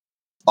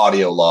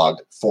Audio log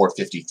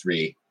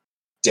 453,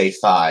 day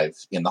 5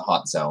 in the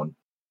haunt zone.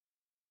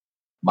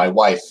 My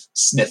wife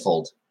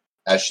sniffled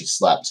as she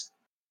slept.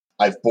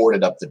 I've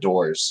boarded up the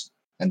doors,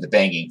 and the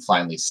banging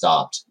finally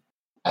stopped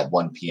at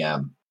 1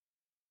 p.m.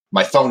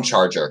 My phone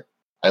charger,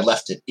 I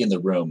left it in the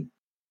room.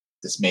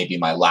 This may be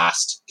my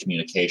last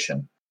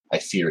communication. I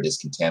fear it is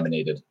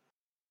contaminated.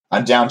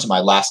 I'm down to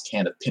my last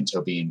can of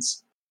pinto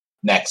beans.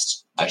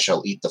 Next, I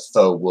shall eat the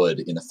faux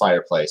wood in the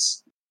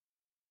fireplace.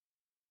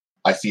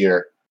 I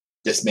fear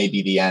this may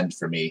be the end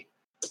for me,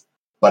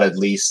 but at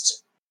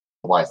least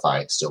the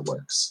Wi-Fi still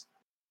works.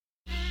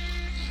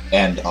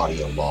 End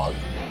audio log.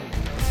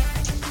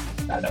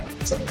 I don't know,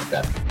 something like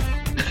that.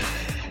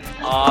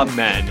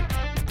 Amen.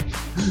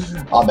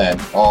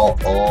 Amen.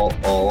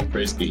 All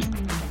praise be.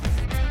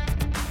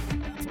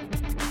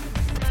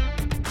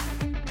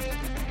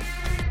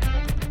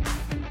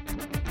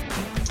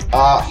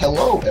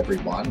 Hello,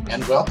 everyone,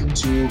 and welcome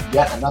to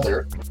yet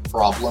another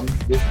Problem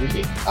with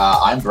Reading.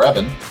 I'm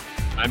Brevin.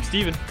 I'm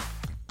Steven.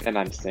 And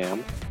I'm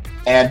Sam.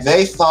 And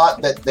they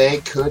thought that they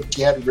could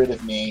get rid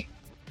of me.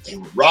 They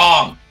were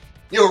wrong.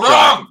 You were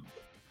wrong.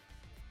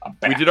 I'm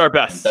back. We did our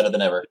best. I'm better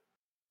than ever.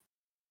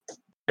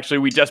 Actually,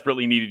 we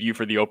desperately needed you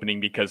for the opening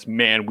because,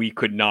 man, we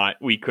could not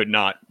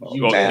do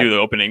the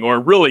opening or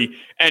really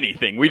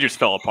anything. We just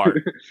fell apart.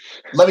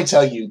 Let me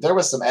tell you, there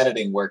was some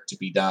editing work to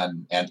be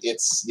done, and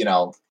it's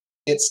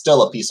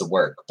still a piece of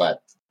work,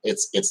 but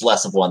it's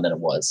less of one than it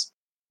was.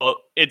 Well,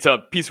 it's a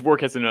piece of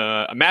work as in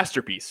a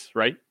masterpiece,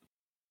 right?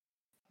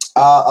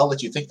 I'll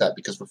let you think that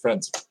because we're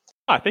friends.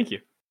 Thank you.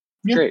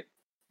 Yeah. Great.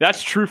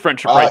 That's true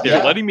friendship right there.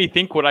 Yeah. Letting me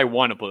think what I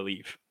want to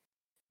believe.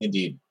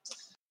 Indeed.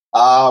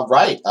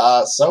 Right.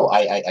 So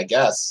I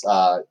guess,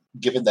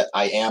 given that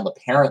I am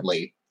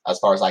apparently, as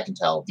far as I can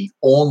tell, the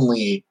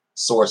only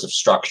source of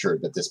structure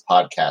that this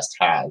podcast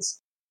has,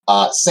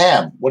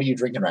 Sam, what are you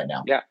drinking right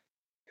now? Yeah.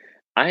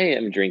 I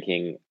am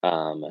drinking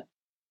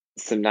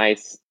some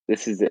nice,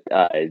 this is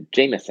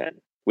Jameson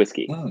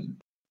whiskey.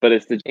 But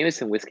it's the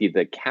Jameson whiskey,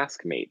 the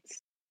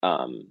Caskmates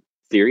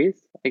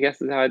series, I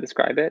guess is how I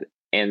describe it.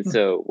 And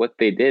so what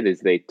they did is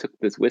they took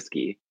this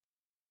whiskey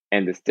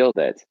and distilled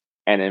it.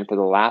 And then for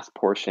the last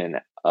portion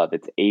of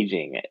its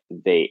aging,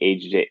 they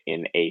aged it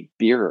in a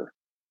beer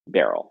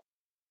barrel.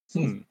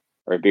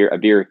 Or a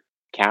beer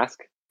cask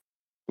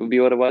would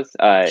be what it was.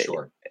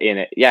 Sure. In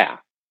it, yeah.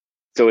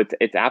 So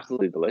it's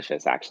absolutely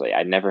delicious. Actually,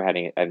 I've never had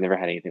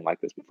anything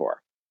like this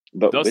before.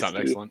 But Does sound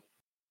excellent.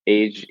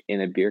 Aged in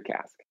a beer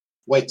cask.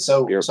 Wait,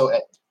 so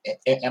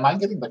am I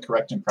getting the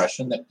correct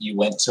impression that you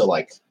went to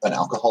like an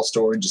alcohol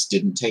store and just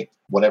didn't take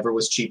whatever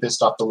was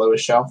cheapest off the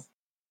lowest shelf?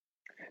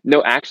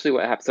 No, actually,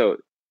 what happened? So,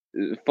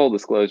 full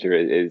disclosure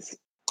is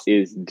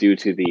due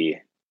to the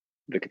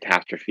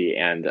catastrophe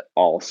and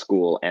all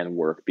school and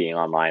work being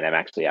online. I'm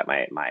actually at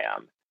my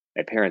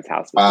parents'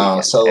 house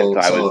this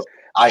weekend.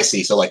 I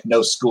see. So like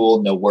no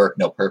school, no work,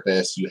 no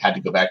purpose. You had to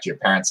go back to your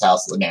parents'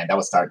 house. Man, that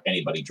would start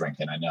anybody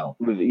drinking. I know.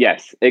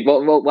 Yes.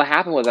 Well, what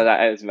happened was that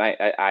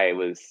I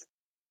was,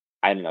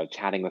 I don't know,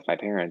 chatting with my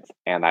parents,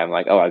 and I'm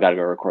like, oh, I got to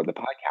go record the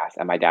podcast.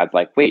 And my dad's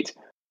like, wait,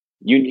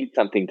 you need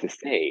something to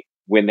say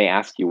when they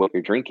ask you what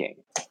you're drinking.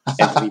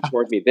 And so he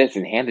poured me this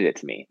and handed it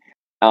to me,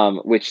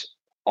 which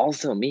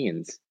also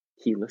means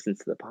he listens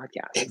to the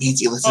podcast. It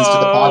means he listens to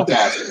the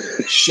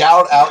podcast.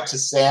 Shout out to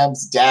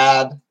Sam's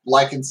dad.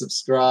 Like and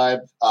subscribe.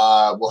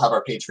 We'll have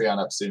our Patreon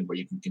up soon where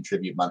you can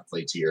contribute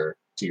monthly to your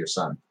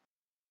son.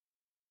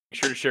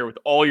 Make sure to share with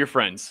all your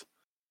friends.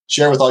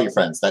 Share with all your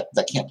friends. That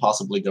can't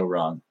possibly go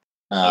wrong.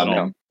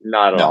 No,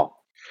 not at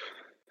all.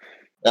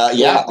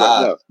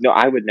 No,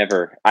 I would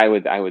never. I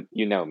would.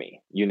 You know me.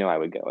 You know I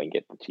would go and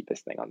get the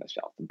cheapest thing on the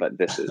shelf. But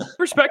this is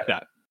respect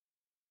that.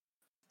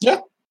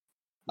 Yeah.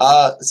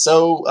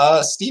 So,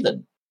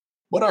 Steven,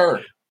 what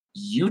are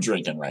you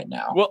drinking right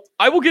now? Well,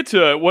 I will get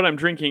to what I'm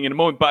drinking in a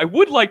moment, but I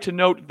would like to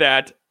note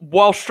that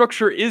while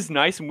structure is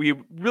nice, and we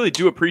really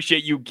do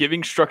appreciate you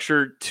giving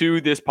structure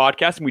to this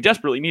podcast, and we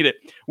desperately need it,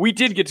 we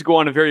did get to go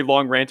on a very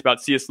long rant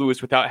about C.S.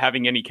 Lewis without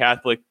having any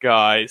Catholic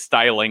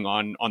styling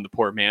on the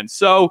poor man.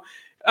 So,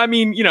 I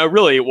mean,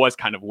 really, it was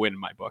kind of a win in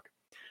my book.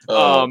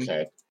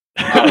 Okay.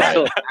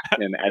 All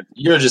right.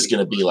 You're just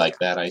going to be like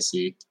that, I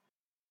see.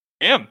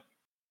 Am.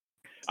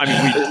 I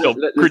mean, we still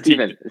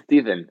critiqued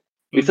Steven.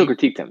 We still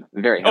critiqued him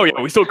very heavily. Oh,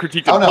 yeah, we still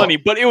critiqued him plenty,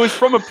 but it was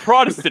from a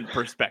Protestant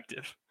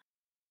perspective.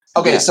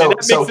 Okay, so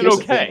here's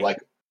the thing. Like,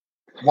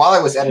 while I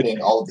was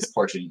editing all of this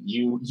portion,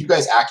 you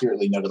guys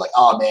accurately noted, like,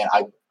 oh, man,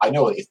 I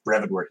know if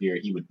Brevin were here,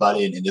 he would butt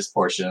in this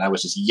portion, and I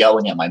was just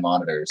yelling at my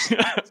monitors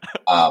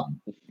the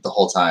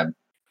whole time.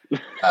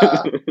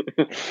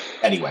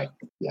 Anyway,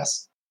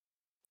 yes.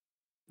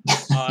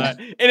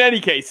 In any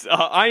case,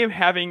 I am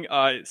having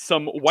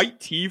some white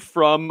tea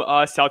from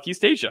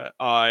Southeast Asia.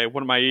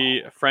 One of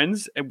my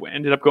friends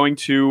ended up going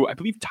to, I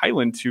believe,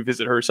 Thailand to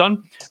visit her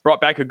son,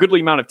 brought back a goodly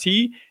amount of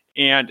tea,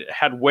 and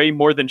had way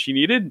more than she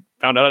needed.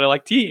 Found out I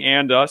like tea,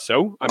 and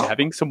so I'm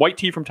having some white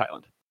tea from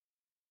Thailand.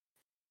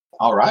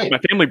 All right. My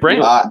family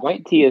brand.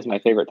 White tea is my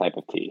favorite type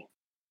of tea.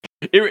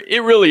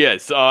 It really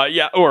is.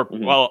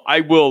 Well,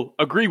 I will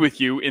agree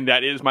with you in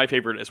that it is my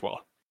favorite as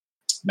well.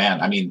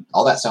 Man, I mean,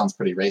 all that sounds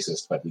pretty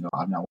racist, but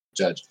I'm not a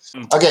judge.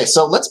 Okay,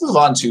 so let's move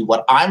on to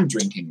what I'm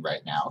drinking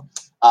right now.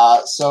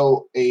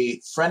 So a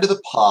friend of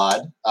the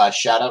pod,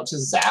 shout out to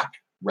Zach,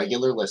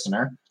 regular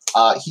listener.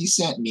 He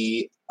sent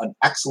me an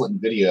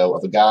excellent video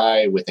of a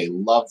guy with a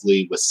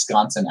lovely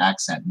Wisconsin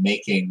accent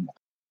making.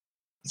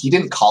 He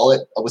didn't call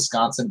it a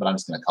Wisconsin, but I'm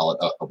just going to call it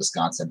a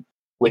Wisconsin,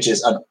 which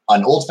is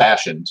an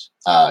old-fashioned,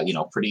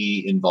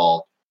 pretty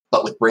involved,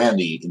 but with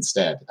brandy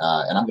instead.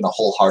 And I'm going to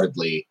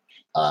wholeheartedly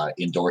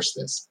endorse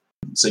this.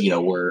 So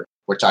we're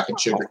talking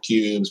sugar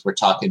cubes, we're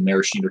talking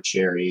maraschino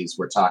cherries,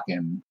 we're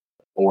talking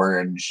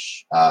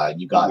orange.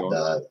 You got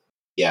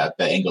the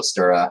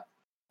Angostura.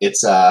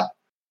 It's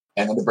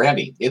and then the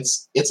brandy.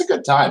 It's a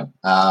good time.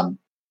 Not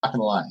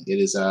gonna lie, it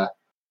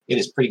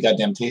is pretty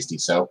goddamn tasty.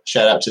 So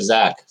shout out to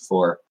Zach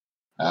for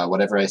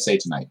whatever I say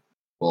tonight.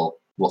 We'll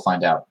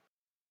find out.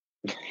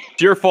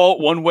 It's your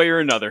fault one way or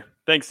another.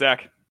 Thanks,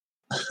 Zach.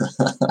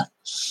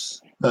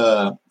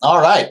 All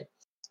right.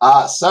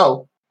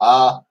 So,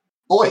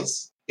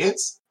 boys,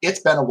 it's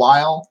been a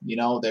while.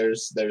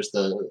 There's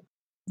the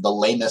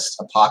lamest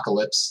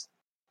apocalypse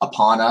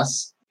upon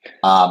us.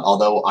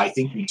 Although I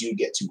think we do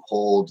get to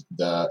hold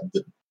the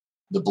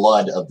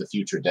blood of the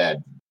future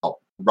dead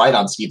right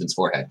on Stephen's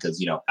forehead,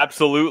 because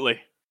absolutely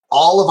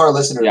all of our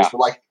listeners were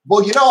like,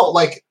 well,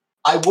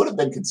 I would have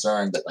been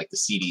concerned that the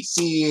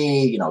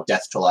CDC,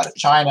 death toll out of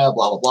China,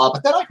 blah blah blah.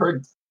 But then I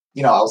heard,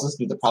 I was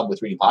listening to the Problem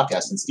with Reading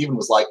podcast, and Stephen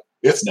was like,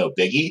 it's no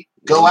biggie.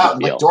 Go out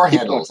and lick door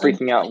handles.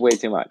 People are freaking out way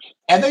too much.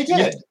 And they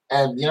did.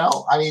 And,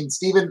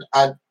 Stephen,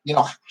 how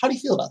do you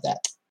feel about that?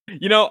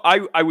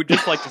 I would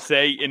just like to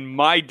say, in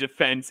my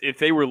defense, if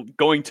they were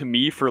going to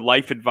me for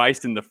life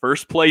advice in the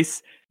first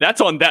place, that's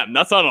on them.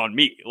 That's not on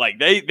me.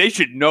 They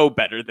should know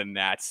better than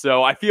that.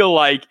 So I feel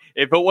like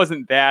if it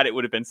wasn't that, it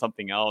would have been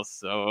something else.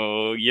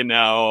 So,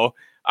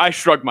 I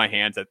shrugged my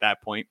hands at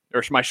that point,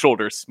 or my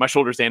shoulders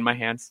and my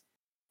hands.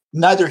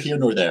 Neither here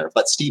nor there.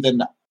 But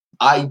Stephen,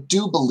 I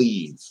do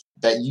believe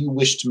that you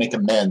wish to make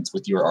amends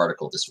with your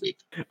article this week.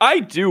 I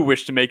do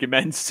wish to make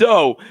amends.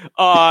 So,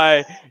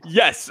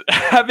 yes,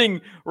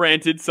 having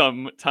ranted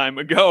some time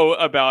ago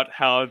about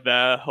how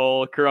the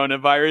whole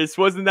coronavirus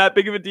wasn't that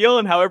big of a deal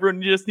and how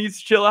everyone just needs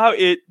to chill out,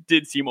 it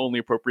did seem only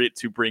appropriate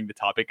to bring the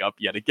topic up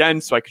yet again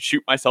so I could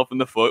shoot myself in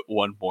the foot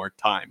one more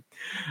time.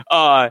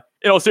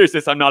 In all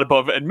seriousness, I'm not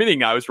above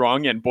admitting I was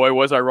wrong, and boy,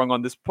 was I wrong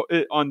on this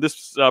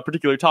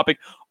particular topic,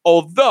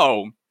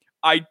 although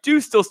I do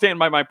still stand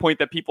by my point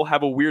that people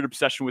have a weird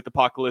obsession with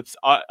apocalypse,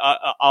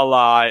 a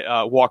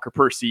la Walker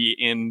Percy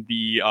in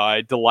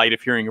the delight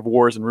of hearing of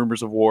wars and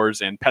rumors of wars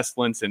and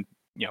pestilence and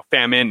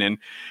famine and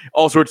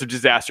all sorts of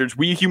disasters.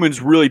 We humans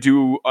really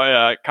do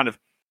kind of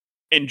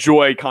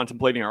enjoy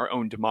contemplating our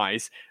own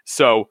demise.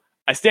 So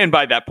I stand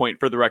by that point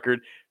for the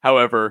record.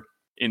 However,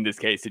 in this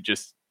case, it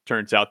just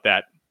turns out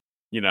that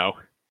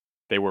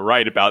they were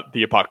right about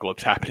the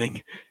apocalypse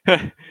happening.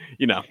 In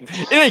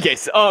any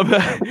case,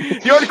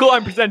 the article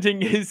I'm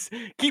presenting is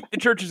Keep the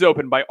Churches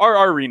Open by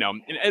R.R. Reno,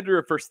 an editor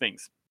of First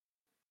Things.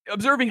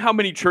 Observing how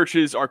many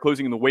churches are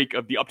closing in the wake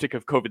of the uptick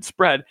of COVID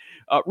spread,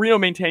 Reno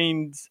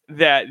maintains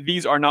that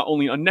these are not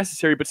only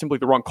unnecessary, but simply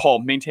the wrong call,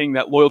 maintaining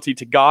that loyalty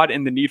to God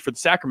and the need for the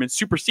sacrament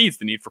supersedes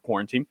the need for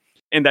quarantine,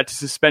 and that to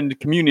suspend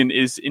communion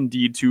is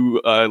indeed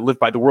to live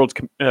by the world's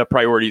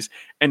priorities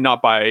and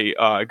not by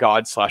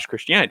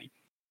God/Christianity.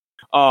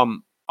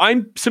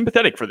 I'm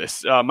sympathetic for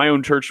this. My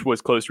own church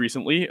was closed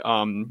recently.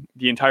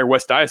 The entire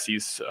West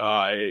Diocese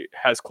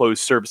has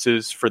closed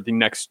services for the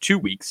next 2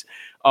 weeks.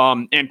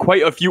 And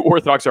quite a few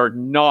Orthodox are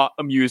not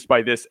amused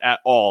by this at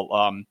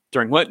all.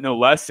 During Lent, no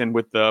less, and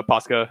with the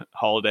Pascha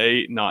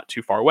holiday not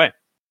too far away.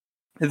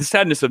 And the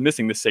sadness of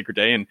missing this sacred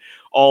day and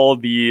all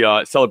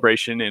the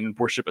celebration and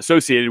worship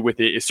associated with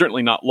it is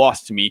certainly not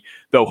lost to me,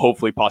 though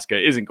hopefully Pascha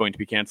isn't going to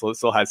be canceled. It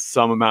still has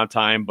some amount of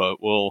time, but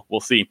we'll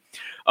see.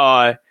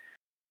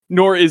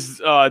 Nor is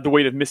the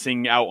weight of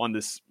missing out on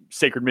this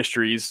sacred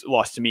mysteries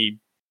lost to me,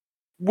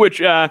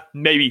 which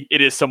maybe it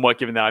is somewhat,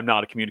 given that I'm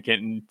not a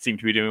communicant and seem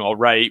to be doing all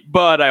right.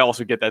 But I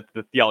also get that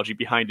the theology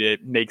behind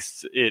it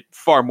makes it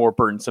far more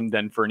burdensome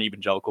than for an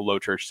evangelical low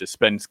church to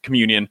spend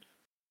communion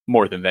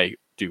more than they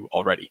do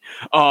already.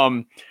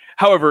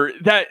 However,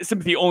 that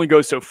sympathy only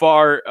goes so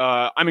far.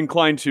 I'm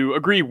inclined to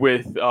agree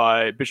with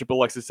Bishop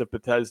Alexis of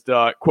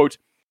Bethesda, quote,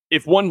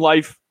 if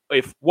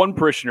one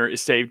parishioner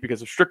is saved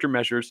because of stricter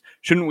measures,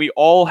 shouldn't we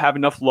all have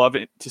enough love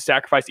to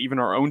sacrifice even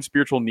our own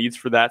spiritual needs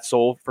for that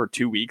soul for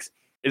 2 weeks?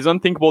 It is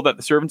unthinkable that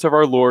the servants of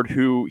our Lord,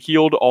 who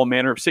healed all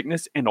manner of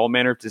sickness and all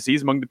manner of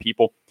disease among the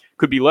people,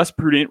 could be less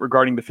prudent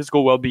regarding the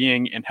physical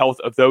well-being and health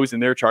of those in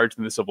their charge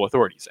than the civil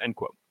authorities, end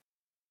quote.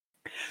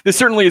 This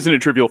certainly isn't a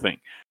trivial thing.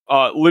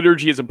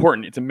 Liturgy is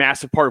important. It's a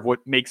massive part of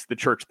what makes the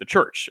church the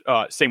church.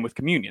 Same with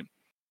communion.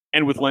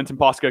 And with Lent and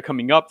Pascha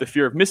coming up, the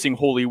fear of missing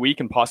Holy Week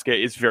and Pascha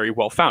is very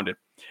well founded.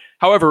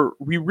 However,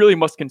 we really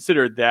must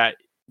consider that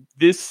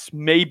this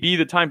may be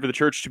the time for the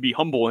church to be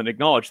humble and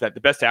acknowledge that the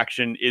best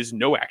action is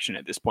no action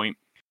at this point.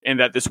 and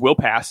that this will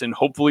pass, and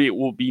hopefully it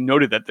will be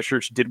noted that the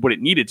church did what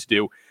it needed to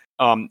do,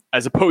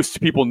 as opposed to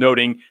people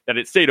noting that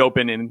it stayed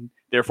open and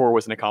therefore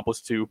was an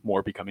accomplice to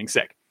more becoming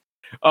sick.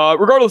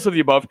 Regardless of the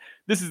above,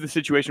 this is the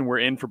situation we're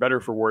in, for better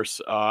or for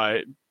worse.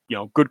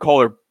 Good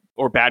call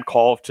or bad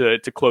call to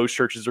close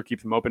churches or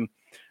keep them open.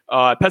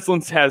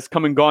 Pestilence has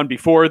come and gone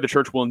before. The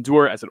church will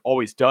endure, as it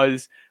always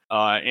does.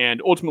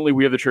 And ultimately,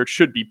 we of the church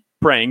should be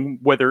praying,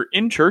 whether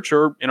in church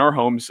or in our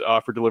homes,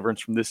 for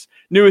deliverance from this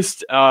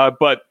newest,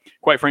 but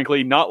quite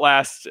frankly, not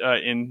last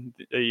in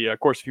the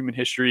course of human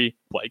history,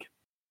 plague.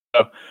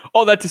 So,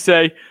 all that to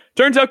say,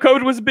 turns out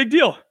COVID was a big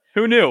deal.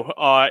 Who knew?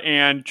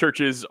 And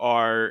churches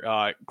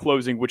are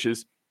closing, which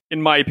is,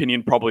 in my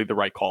opinion, probably the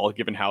right call,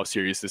 given how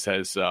serious this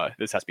has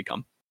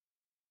become.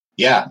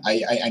 Yeah,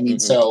 I mean,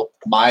 so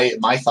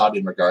my thought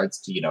in regards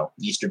to,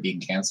 Easter being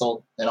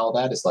canceled and all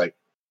that is like,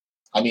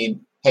 I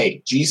mean,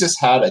 hey, Jesus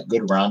had a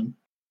good run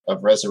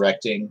of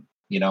resurrecting,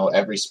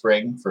 every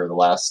spring for the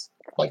last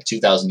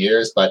 2,000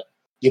 years, but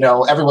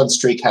everyone's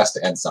streak has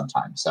to end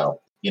sometime.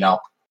 So,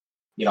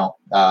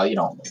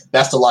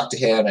 best of luck to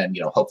him, and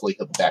hopefully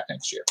he'll be back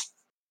next year.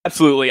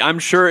 Absolutely. I'm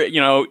sure,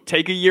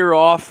 take a year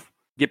off,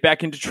 get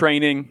back into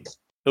training,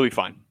 he'll be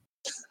fine.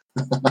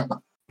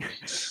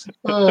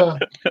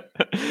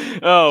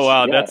 Oh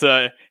wow, yeah.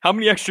 That's how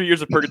many extra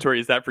years of purgatory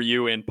is that for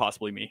you and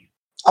possibly me?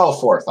 4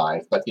 or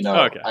 5, but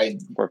okay.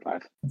 4 or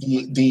 5.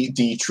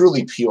 The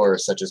truly pure,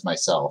 such as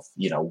myself,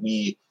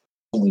 we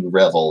only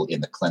revel in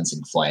the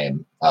cleansing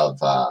flame of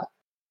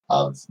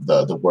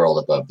the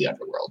world above the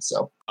underworld.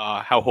 So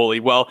how holy.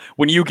 Well,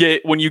 when you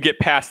get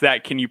past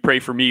that, can you pray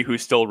for me,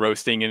 who's still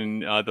roasting in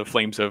the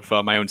flames of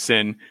my own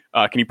sin?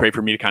 Can you pray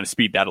for me to kind of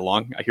speed that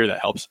along? I hear that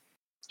helps.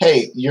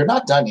 Hey, you're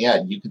not done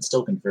yet. You can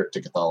still convert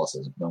to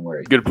Catholicism. Don't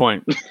worry. Good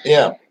point.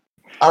 Yeah.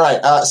 All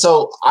right.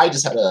 So I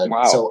just had a.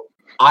 Wow. So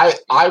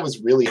I was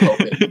really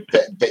hoping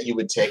that you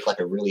would take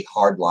a really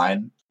hard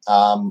line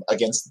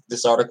against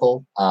this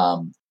article,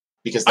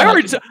 because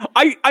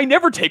I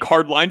never take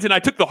hard lines, and I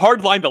took the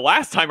hard line the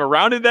last time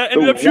around, and that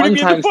ended up shooting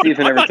me in the foot. One time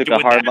Stephen ever took a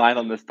hard line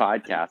on this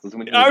podcast was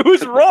when he I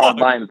was wrong.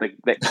 The hard line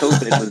that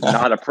COVID was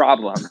not a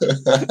problem.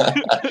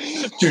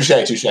 Touche.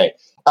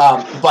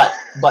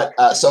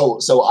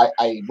 So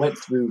I went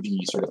through the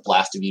sort of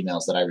blast of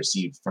emails that I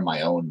received from my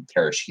own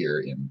parish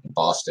here in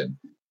Boston,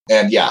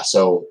 and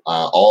so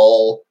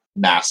all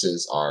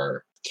masses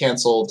are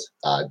canceled,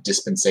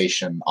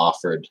 dispensation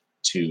offered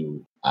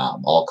to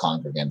all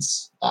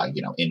congregants,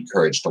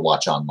 encouraged to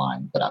watch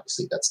online, but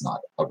obviously that's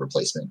not a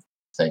replacement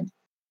thing.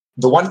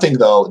 The one thing,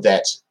 though,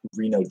 that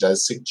Reno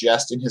does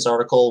suggest in his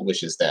article,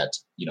 which is that,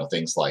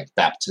 things like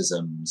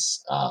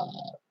baptisms,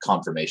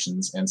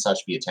 confirmations and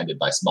such be attended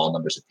by small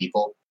numbers of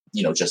people,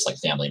 just like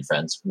family and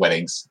friends,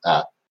 weddings,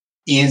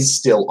 is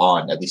still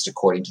on, at least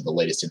according to the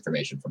latest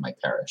information from my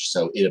parish.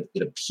 So it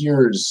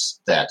appears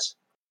that,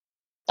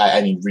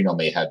 Reno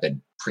may have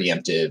been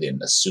preemptive in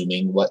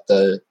assuming what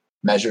the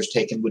measures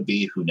taken would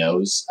be. Who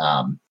knows?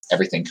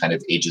 Everything kind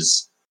of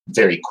ages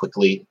very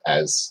quickly,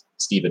 as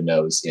Stephen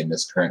knows, in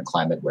this current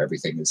climate where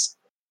everything is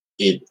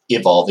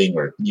evolving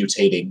or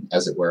mutating,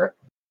 as it were.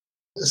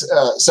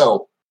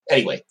 So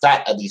anyway,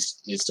 that at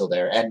least is still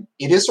there, and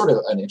it is sort of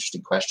an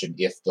interesting question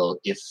if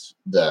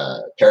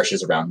the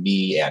parishes around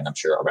me, and I'm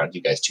sure around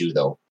you guys too,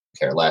 though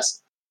care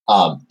less,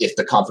 if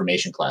the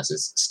confirmation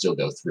classes still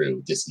go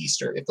through this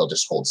Easter, if they'll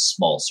just hold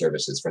small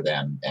services for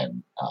them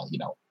and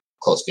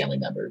close family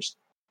members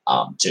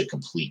to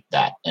complete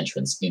that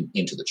entrance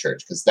into the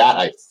church. Because that,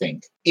 I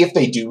think, if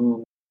they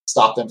do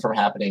stop them from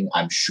happening,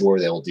 I'm sure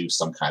they'll do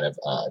some kind of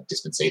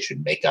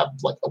dispensation makeup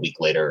a week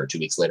later or 2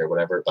 weeks later,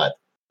 whatever. But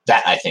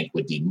that, I think,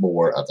 would be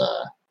more of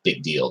a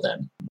big deal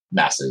than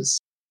masses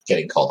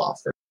getting called off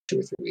for 2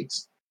 or 3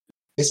 weeks.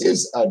 This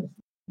is a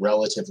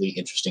relatively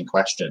interesting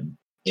question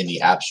in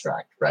the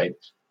abstract, right?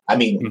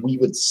 We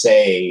would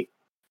say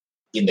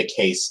in the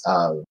case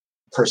of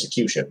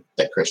persecution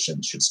that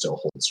Christians should still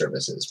hold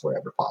services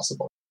wherever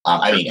possible.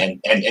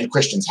 And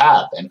Christians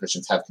have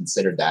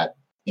considered that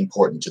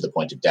important to the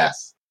point of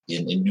death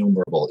in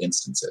innumerable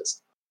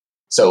instances.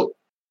 So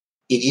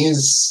it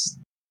is,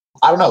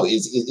 I don't know,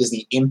 is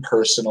the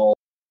impersonal,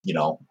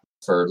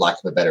 for lack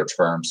of a better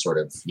term, sort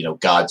of,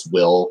 God's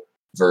will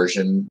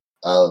version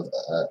of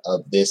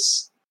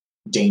this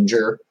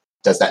danger,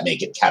 does that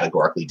make it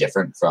categorically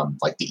different from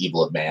the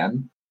evil of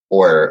man,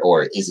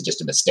 or is it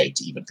just a mistake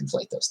to even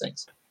conflate those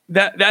things?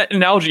 That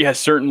analogy has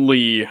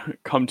certainly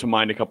come to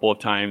mind a couple of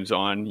times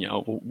on,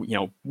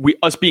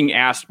 us being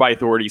asked by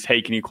authorities,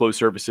 hey, can you close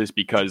services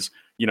because,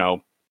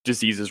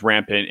 disease is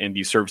rampant and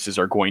these services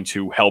are going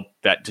to help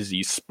that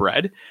disease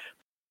spread.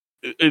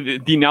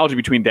 The analogy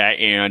between that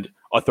and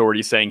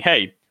authorities saying,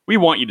 hey, we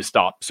want you to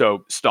stop,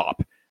 so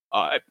stop.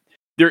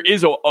 There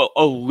is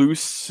a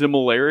loose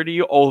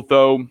similarity,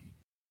 although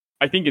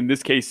I think in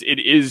this case it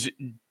is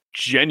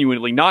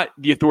genuinely not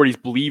the authorities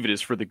believe it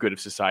is for the good of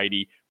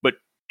society, but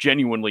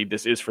genuinely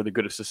this is for the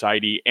good of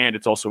society, and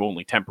it's also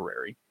only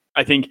temporary.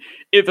 I think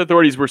if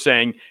authorities were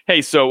saying,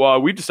 hey, so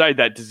we've decided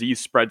that disease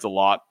spreads a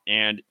lot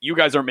and you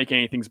guys aren't making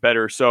any things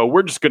better, so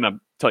we're just going to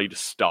tell you to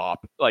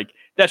stop.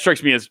 that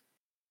strikes me as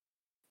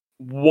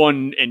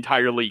one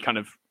entirely kind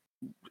of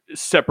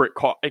separate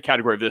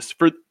category of this.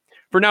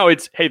 For now,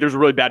 it's, hey, there's a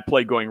really bad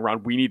plague going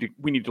around. We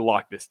need to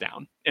lock this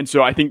down. And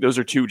so I think those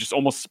are two just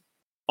almost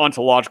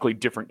ontologically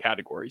different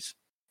categories.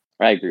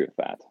 I agree with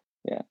that.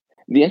 Yeah.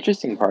 The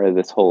interesting part of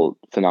this whole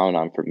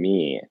phenomenon for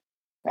me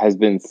has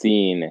been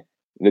seeing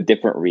the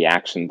different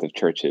reactions of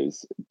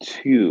churches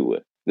to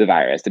the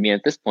virus. I mean,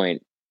 at this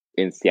point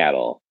in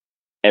Seattle,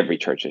 every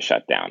church is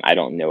shut down. I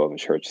don't know of a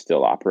church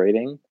still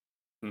operating.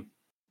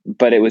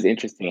 But it was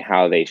interesting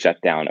how they shut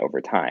down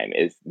over time.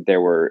 Is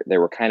there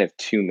were kind of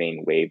two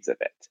main waves of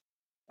it.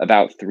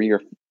 About three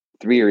or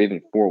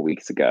even 4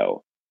 weeks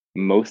ago,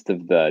 most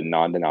of the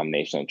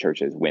non-denominational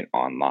churches went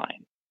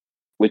online,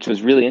 which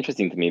was really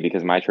interesting to me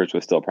because my church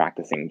was still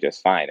practicing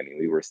just fine. I mean,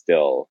 we were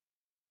still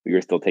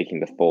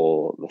taking the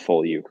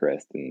full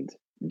Eucharist and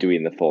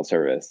doing the full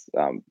service.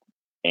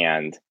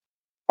 And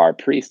our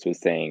priest was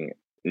saying,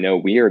 no,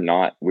 we're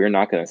not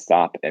going to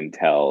stop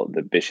until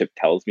the bishop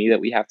tells me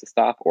that we have to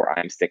stop or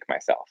I'm sick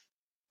myself.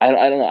 I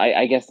don't know.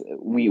 I guess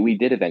we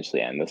did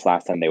eventually end. This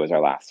last Sunday was our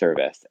last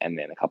service. And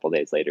then a couple of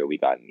days later, we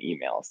got an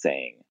email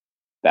saying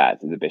that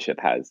the bishop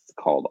has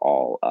called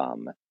all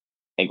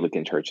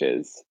Anglican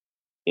churches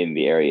in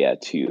the area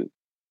to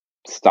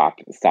stop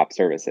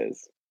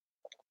services.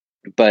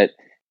 But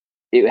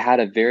it had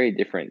a very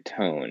different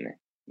tone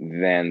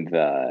than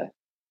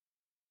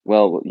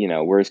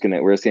we're just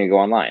gonna go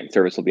online.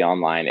 Service will be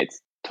online. It's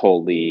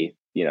totally,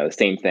 the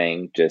same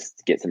thing.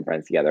 Just get some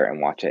friends together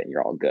and watch it and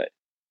you're all good.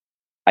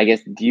 I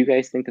guess, do you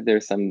guys think that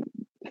there's some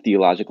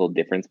theological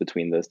difference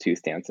between those two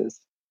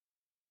stances?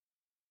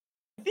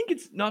 I think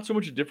it's not so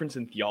much a difference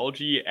in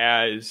theology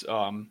as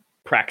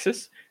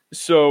praxis.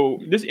 So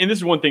this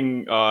is one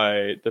thing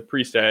the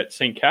priest at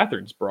St.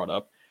 Catherine's brought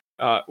up,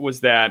 was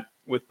that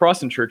with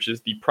Protestant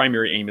churches, the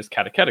primary aim is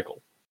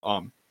catechetical.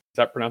 Is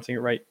that pronouncing it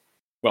right?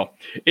 Well,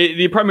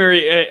 the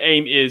primary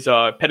aim is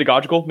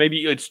pedagogical.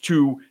 Maybe it's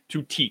to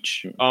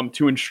teach,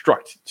 to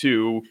instruct,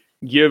 to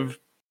give,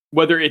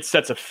 whether it's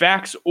sets of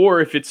facts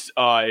or if it's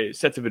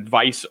sets of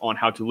advice on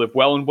how to live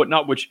well and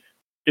whatnot, which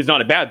is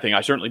not a bad thing.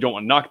 I certainly don't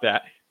want to knock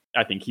that.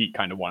 I think he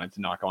kind of wanted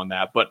to knock on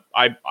that, but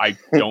I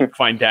don't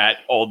find that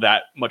all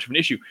that much of an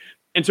issue.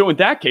 And so in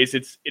that case,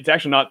 it's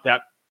actually not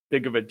that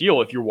big of a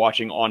deal if you're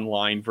watching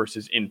online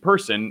versus in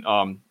person.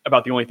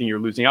 About the only thing you're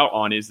losing out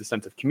on is the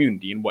sense of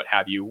community and what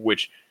have you,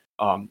 which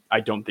I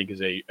don't think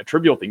is a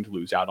trivial thing to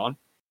lose out on.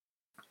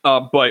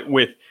 But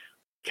with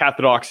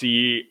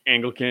Cathodoxy,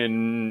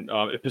 Anglican,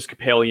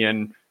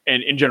 Episcopalian,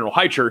 and in general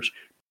High Church,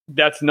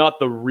 that's not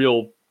the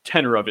real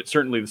tenor of it.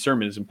 Certainly the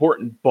sermon is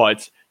important,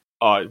 but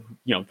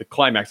the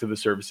climax of the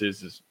service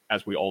is,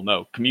 as we all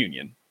know,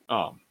 communion.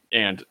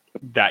 And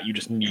that you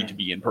just need to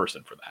be in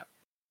person for that.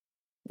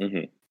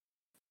 Mm-hmm.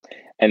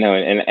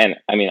 And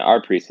I mean,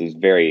 our priest is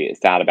very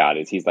sad about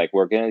it. He's like,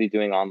 we're going to be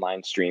doing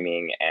online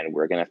streaming and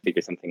we're going to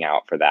figure something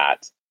out for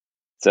that.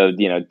 So,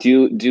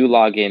 do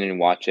log in and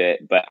watch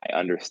it. But I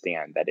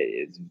understand that it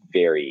is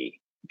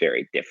very,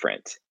 very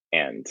different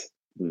and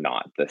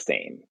not the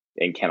same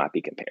and cannot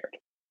be compared.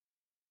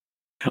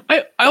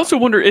 I also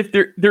wonder if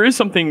there is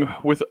something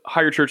with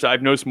higher church that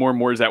I've noticed more and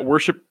more is that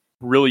worship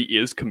really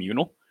is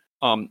communal.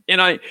 And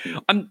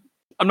I'm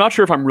not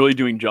sure if I'm really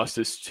doing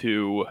justice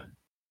to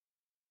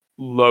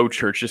low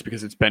church just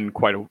because it's been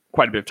quite a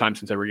bit of time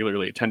since I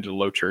regularly attended a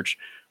low church.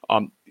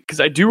 Because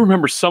I do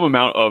remember some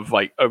amount of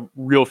like a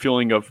real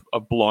feeling of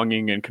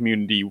belonging and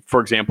community,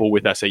 for example,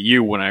 with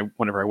SAU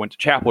whenever I went to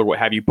chapel or what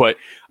have you. But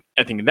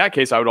I think in that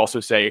case, I would also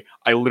say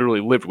I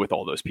literally lived with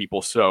all those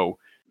people. So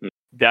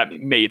that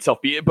may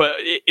itself be it. But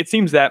it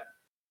seems that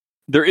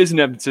there is an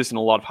emphasis in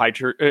a lot of high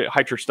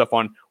church stuff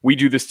on we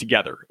do this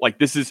together. Like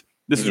this is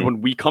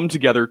when we come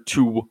together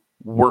to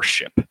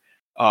worship.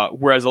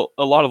 Whereas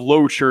a lot of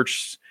low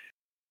church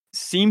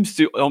seems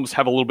to almost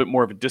have a little bit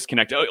more of a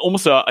disconnect,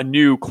 almost a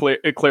new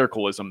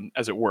clericalism,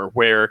 as it were,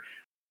 where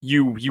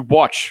you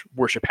watch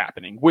worship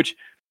happening, which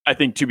I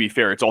think, to be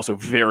fair, it's also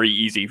very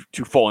easy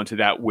to fall into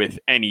that with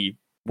any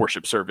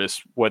worship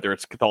service, whether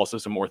it's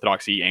Catholicism,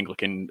 Orthodoxy,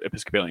 Anglican,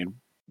 Episcopalian,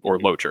 or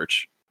low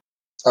church.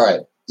 All right.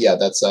 Yeah,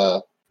 that's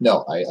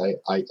no,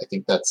 I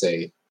think that's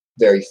a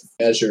very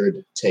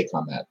measured take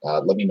on that.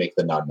 Let me make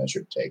the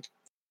non-measured take.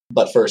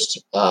 But first,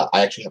 I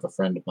actually have a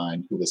friend of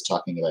mine who was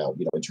talking about,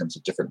 in terms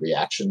of different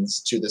reactions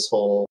to this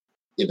whole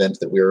event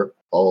that we're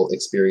all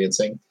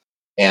experiencing.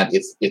 And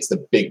it's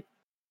the big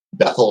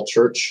Bethel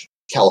Church,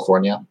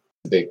 California,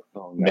 the big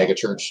mega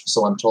church,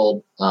 so I'm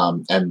told.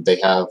 And they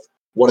have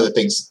one of the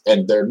things,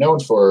 and they're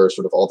known for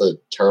sort of all the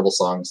terrible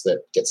songs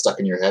that get stuck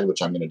in your head,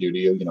 which I'm going to do to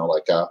you,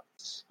 like,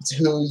 it's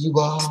who you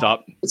are.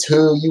 Stop. It's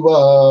who you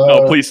are.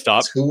 No, please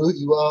stop. It's who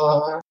you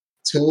are.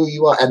 It's who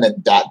you are. And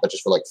then that, but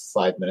just for like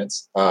 5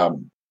 minutes.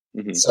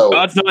 So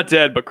God's not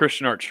dead, but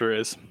Christian art sure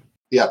is.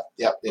 Yeah,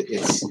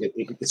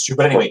 it's true.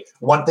 But anyway,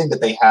 one thing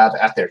that they have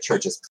at their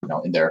churches,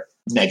 in their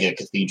mega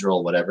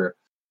cathedral, whatever,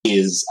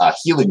 is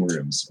healing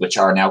rooms, which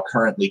are now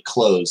currently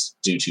closed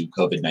due to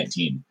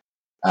COVID-19.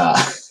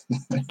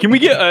 Can we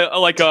get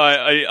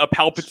a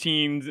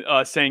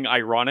Palpatine saying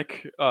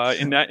ironic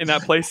in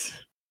that place?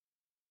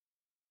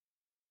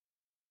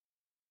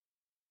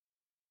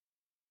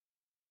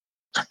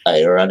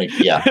 Ironic,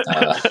 yeah.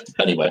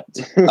 Anyway,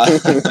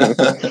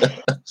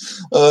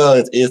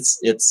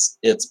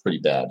 it's pretty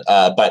bad.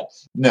 But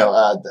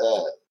no.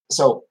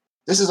 So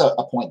this is a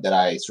point that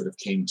I sort of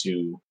came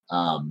to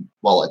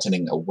while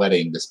attending a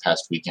wedding this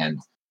past weekend,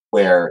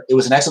 where it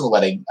was an excellent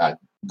wedding,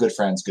 good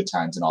friends, good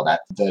times, and all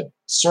that. The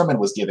sermon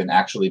was given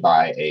actually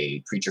by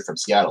a preacher from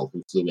Seattle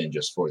who flew in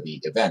just for the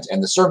event,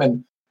 and the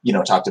sermon,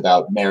 talked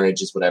about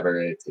marriage is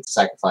whatever. It's a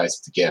sacrifice.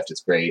 It's a gift.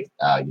 It's great.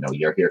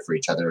 You're here for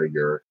each other.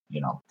 You're,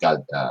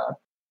 God.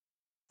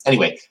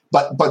 Anyway,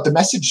 but the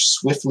message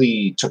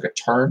swiftly took a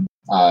turn,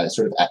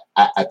 sort of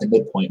at the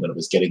midpoint when it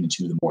was getting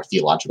into the more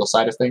theological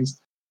side of things.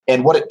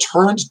 And what it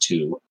turned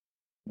to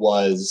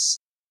was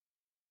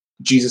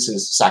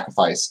Jesus's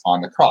sacrifice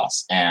on the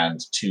cross, and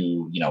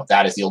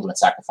that is the ultimate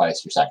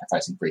sacrifice. You're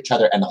sacrificing for each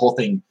other, and the whole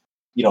thing,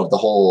 the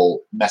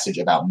whole message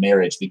about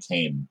marriage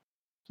became,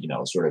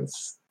 sort of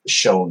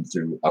shown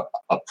through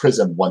a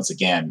prism once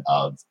again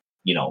of,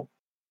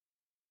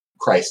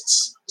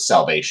 Christ's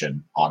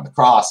salvation on the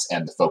cross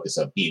and the focus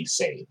of being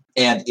saved.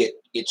 And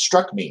it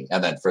struck me,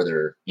 and then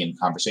further in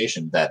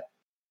conversation, that,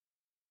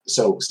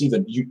 so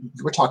Stephen, you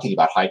were talking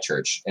about high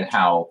church and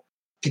how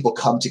people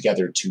come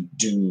together to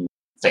do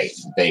faith.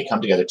 They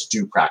come together to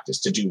do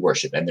practice, to do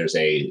worship. And there's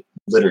a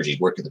liturgy,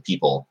 work of the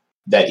people,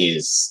 that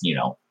is,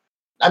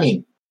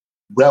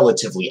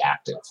 relatively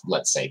active,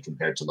 let's say,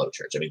 compared to low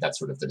church. I mean, that's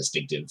sort of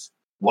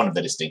one of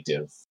the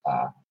distinctive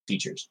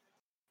features.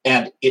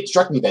 And it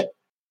struck me that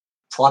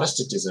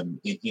Protestantism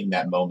in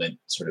that moment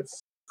sort of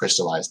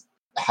crystallized,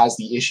 has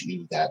the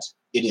issue that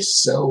it is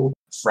so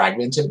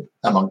fragmented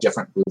among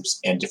different groups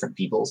and different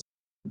peoples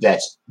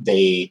that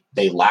they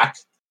lack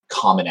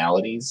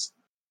commonalities.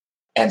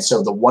 And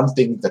so the one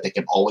thing that they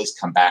can always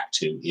come back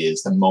to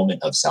is the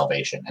moment of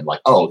salvation, and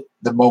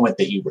the moment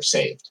that you were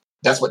saved.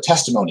 That's what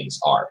testimonies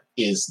are,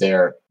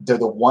 they're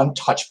the one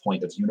touch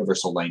point of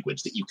universal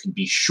language that you can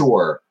be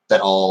sure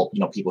that all,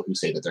 people who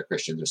say that they're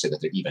Christians or say that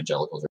they're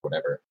evangelicals or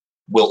whatever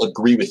will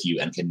agree with you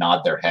and can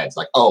nod their heads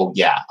like, oh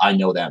yeah, I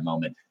know that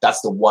moment.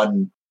 That's the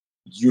one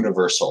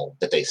universal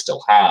that they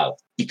still have,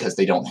 because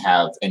they don't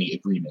have any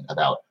agreement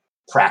about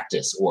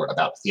practice or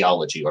about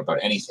theology or about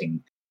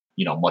anything,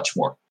 much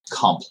more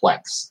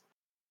complex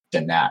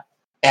than that.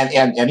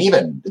 And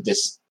even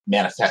this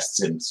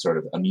manifests in sort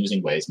of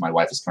amusing ways. My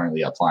wife is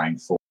currently applying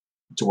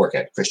to work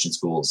at Christian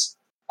schools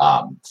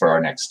for our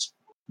next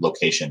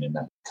location in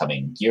the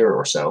coming year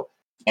or so.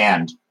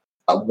 And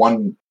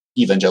one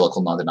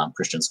evangelical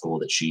non-Christian school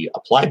that she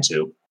applied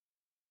to,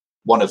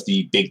 one of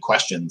the big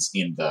questions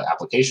in the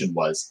application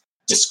was,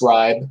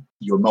 describe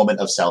your moment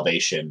of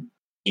salvation,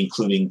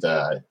 including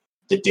the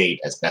date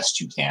as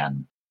best you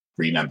can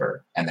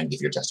remember, and then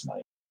give your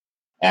testimony.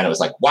 And it was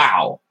like,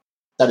 wow,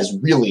 that is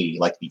really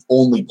like the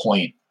only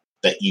point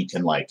that you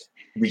can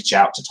reach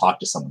out to talk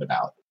to someone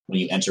about when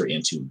you enter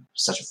into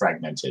such a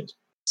fragmented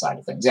side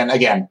of things. And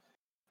again,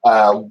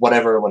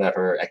 whatever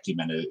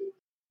ecumenism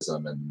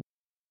and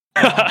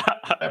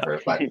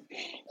whatever, but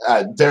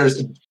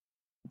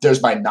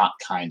there's my not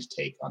kind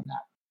take on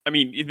that. I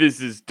mean,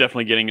 this is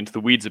definitely getting into the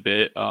weeds a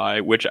bit,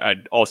 which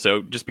I'd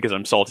also, just because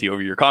I'm salty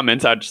over your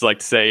comments, I'd just like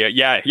to say,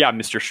 yeah,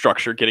 Mr.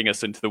 Structure, getting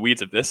us into the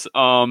weeds of this.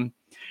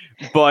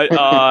 But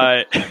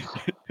I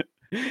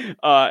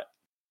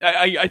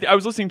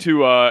was listening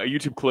to a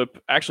YouTube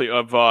clip, actually,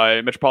 of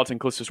Metropolitan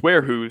Callisto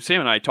Ware, who Sam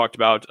and I talked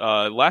about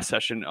last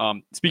session,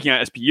 speaking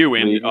at SPU.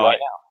 And right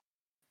now.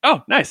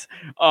 Oh, nice.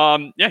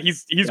 Yeah,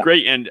 he's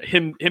great. And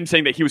him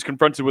saying that he was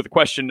confronted with the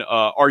question,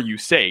 are you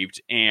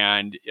saved?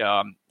 And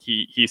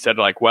he said,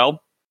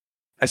 well,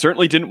 I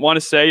certainly didn't want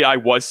to say I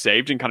was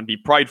saved and kind of be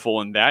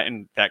prideful in that.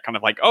 And that kind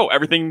of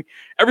everything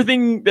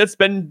that's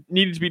been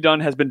needed to be done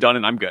has been done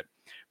and I'm good.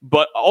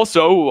 But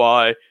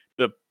also,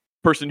 the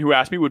person who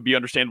asked me would be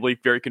understandably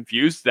very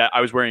confused that I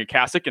was wearing a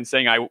cassock and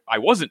saying I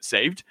wasn't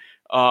saved.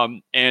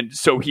 And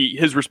so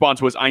his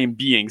response was, I am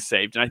being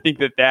saved. And I think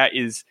that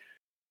is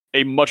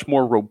a much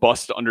more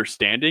robust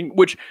understanding,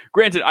 which,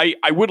 granted,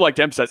 I would like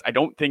to emphasize, I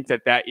don't think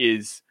that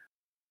is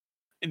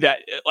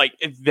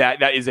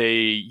a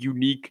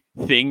unique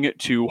thing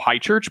to high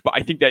church, but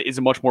I think that is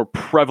a much more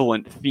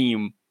prevalent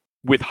theme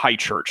with high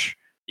church.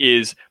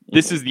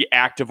 This is the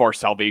act of our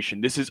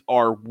salvation. This is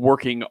our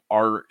working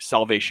our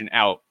salvation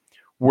out.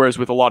 Whereas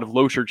with a lot of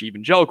low church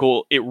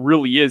evangelical, it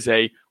really is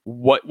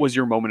what was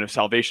your moment of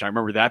salvation? I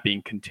remember that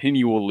being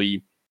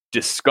continually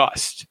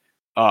discussed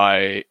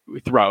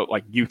throughout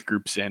youth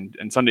groups and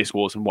Sunday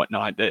schools and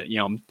whatnot.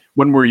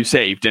 When were you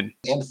saved? And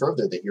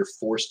further, that you're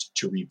forced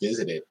to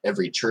revisit it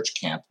every church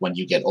camp when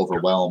you get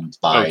overwhelmed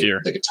by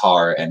the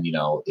guitar and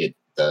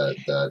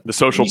the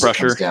social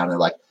pressure comes down,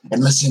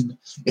 and listen,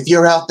 if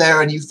you're out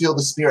there and you feel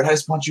the Spirit, I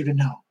just want you to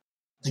know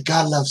that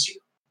God loves you.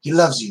 He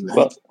loves you,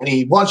 and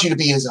He wants you to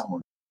be His own.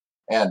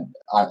 And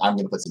I'm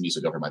going to put some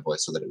music over my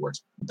voice so that it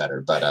works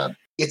better. But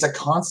it's a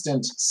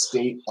constant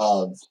state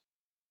of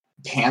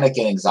panic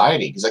and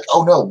anxiety. He's like,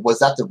 oh no, was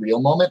that the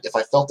real moment? If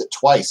I felt it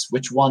twice,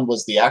 which one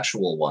was the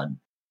actual one?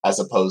 As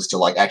opposed to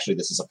like, actually,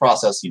 this is a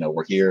process,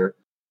 we're here,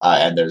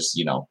 and there's,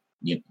 you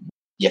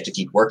have to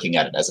keep working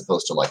at it, as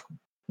opposed to like,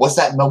 was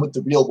that moment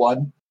the real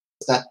one?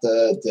 Was that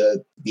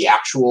the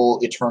actual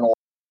eternal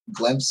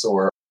glimpse,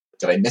 or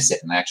did I miss it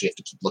and I actually have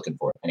to keep looking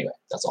for it? Anyway,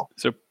 that's all.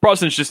 So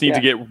Protestants just need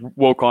to get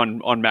woke on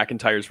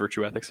McIntyre's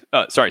virtue ethics.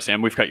 Sorry,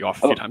 Sam, we've cut you off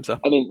a few times. So.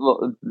 I mean,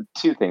 well,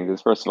 two things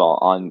is, first of all,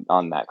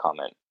 on that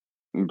comment,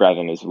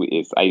 Brevin is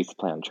I used to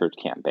play on church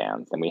camp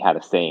bands, and we had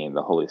a saying: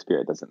 the Holy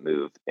Spirit doesn't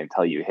move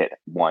until you hit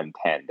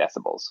 110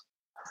 decibels.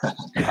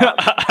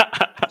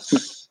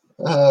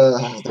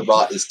 The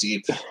rot is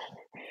deep.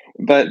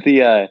 But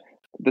the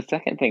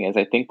second thing is,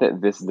 I think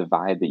that this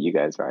divide that you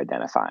guys are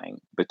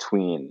identifying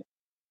between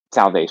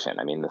salvation,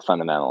 I mean, the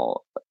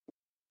fundamental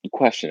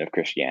question of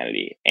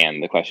Christianity,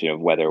 and the question of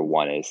whether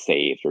one is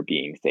saved or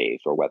being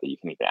saved, or whether you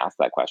can even ask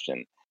that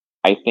question,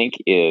 I think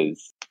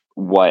is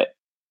what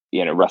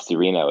Rusty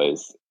Reno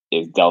is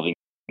delving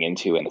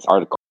into in this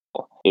article.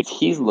 Is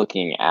he's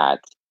looking at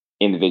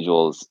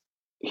individuals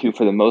who,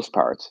 for the most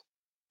part,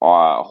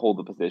 hold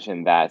the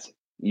position that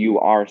you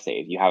are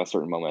saved, you have a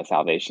certain moment of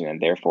salvation,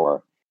 and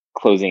therefore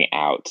closing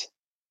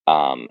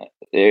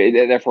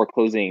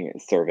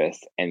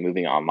service and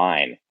moving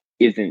online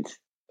isn't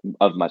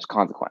of much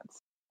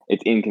consequence.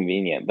 It's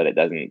inconvenient, but it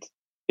doesn't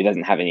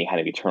have any kind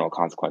of eternal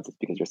consequences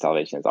because your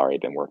salvation has already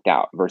been worked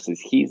out.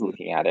 Versus he's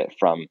looking at it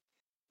from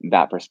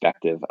that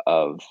perspective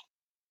of,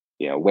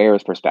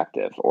 Ware's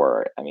perspective,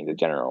 or I mean the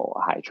general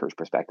high church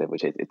perspective,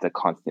 which is it's a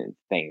constant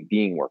thing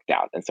being worked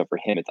out. And so for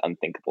him, it's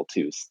unthinkable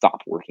to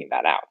stop working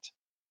that out.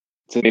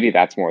 So maybe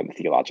that's more of the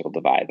theological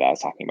divide that I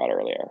was talking about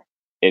earlier.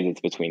 Is it's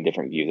between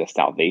different views of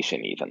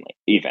salvation,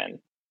 even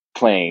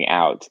playing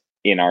out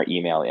in our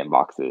email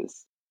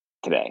inboxes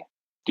today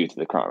due to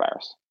the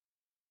coronavirus.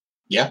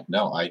 Yeah,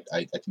 no, I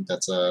think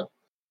that's a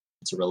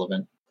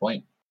relevant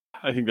point.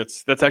 I think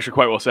that's actually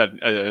quite well said.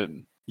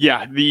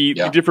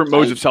 The different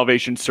modes of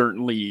salvation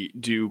certainly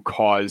do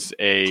cause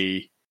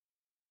a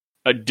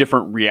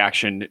different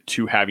reaction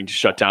to having to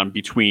shut down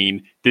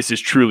between this is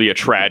truly a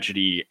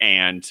tragedy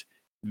and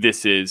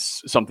this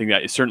is something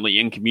that is certainly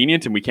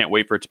inconvenient and we can't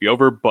wait for it to be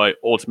over, but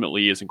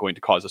ultimately isn't going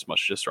to cause us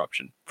much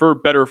disruption, for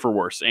better or for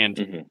worse.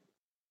 And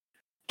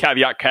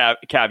caveat,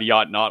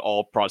 not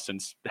all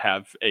Protestants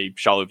have a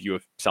shallow view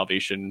of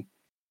salvation.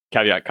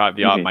 Caveat,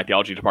 my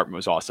theology department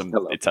was awesome,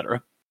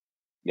 etc.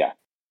 Yeah.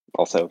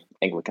 Also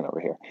Anglican over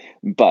here.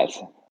 But,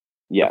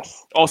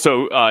 yes.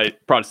 Also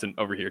Protestant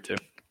over here, too.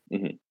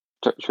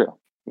 True.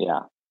 Yeah.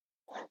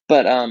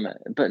 But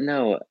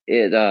no,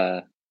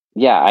 it...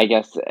 yeah, I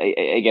guess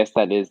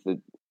that is the...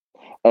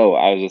 Oh,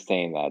 I was just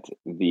saying that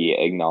the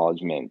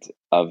acknowledgement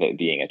of it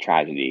being a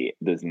tragedy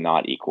does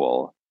not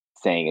equal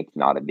saying it's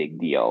not a big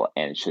deal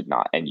and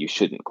you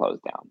shouldn't close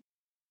down.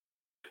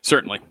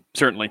 Certainly.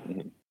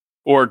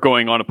 Or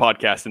going on a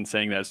podcast and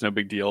saying that it's no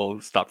big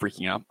deal, stop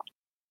freaking out.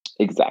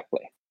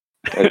 Exactly.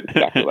 That's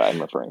exactly what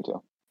I'm referring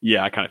to.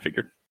 Yeah, I kind of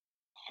figured.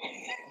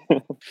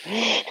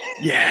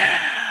 Yeah.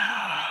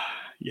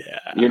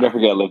 You're never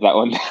going to live that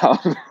one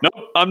down.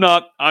 Nope, I'm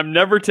not. I'm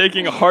never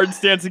taking a hard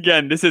stance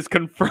again. This has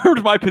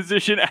confirmed my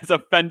position as a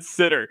fence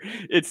sitter.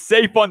 It's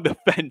safe on the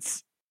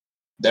fence.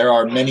 There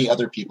are many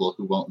other people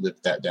who won't live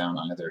that down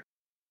either.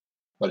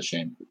 What a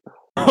shame.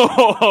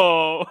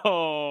 Oh.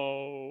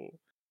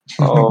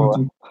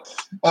 But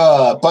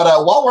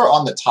while we're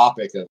on the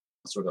topic of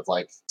sort of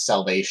like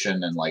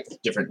salvation and like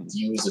different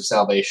views of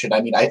salvation,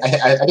 I mean, I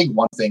think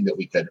one thing that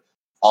we could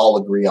all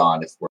agree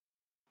on, if we're,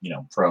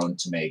 prone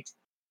to make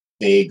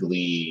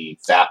vaguely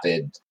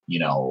vapid,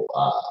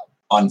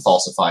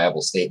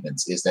 unfalsifiable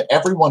statements, is that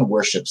everyone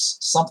worships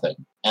something.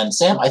 And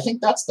Sam, I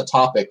think that's the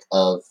topic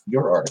of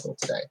your article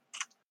today.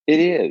 It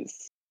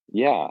is.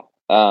 Yeah.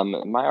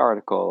 My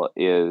article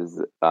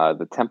is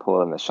the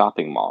temple in the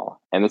shopping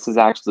mall. And this is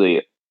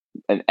actually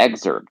an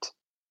excerpt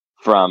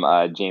from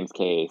James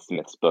K.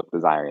 Smith's book,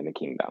 Desiring the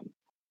Kingdom,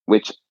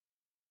 which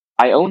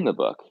I own the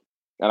book.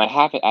 And I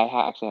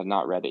actually have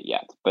not read it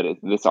yet, but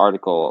this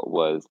article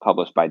was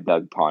published by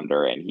Doug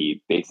Ponder, and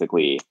he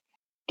basically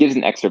gives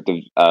an excerpt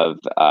of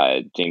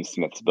James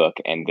Smith's book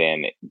and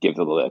then gives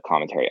a little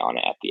commentary on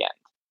it at the end.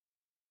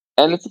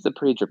 And this is a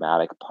pretty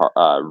dramatic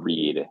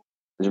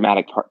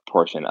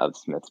portion of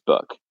Smith's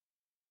book.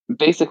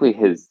 Basically,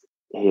 his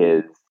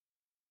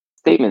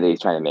statement that he's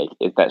trying to make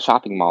is that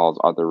shopping malls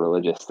are the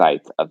religious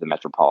sites of the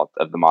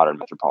modern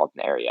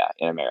metropolitan area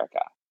in America.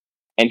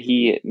 And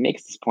he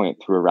makes this point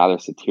through a rather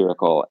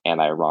satirical and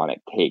ironic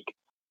take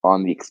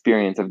on the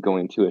experience of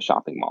going to a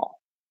shopping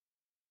mall.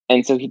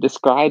 And so he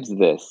describes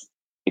this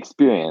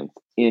experience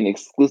in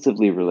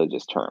exclusively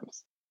religious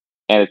terms.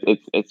 And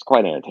it's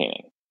quite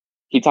entertaining.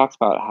 He talks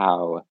about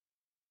how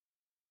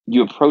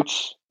you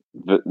approach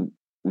the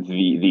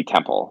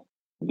temple,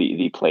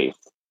 the place,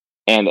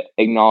 and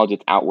acknowledge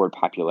its outward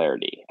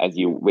popularity as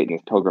you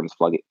witness pilgrims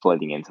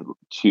flooding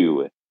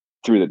through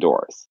the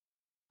doors.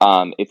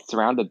 It's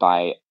surrounded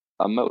by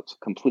a moat,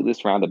 completely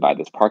surrounded by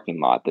this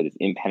parking lot that is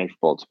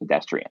impenetrable to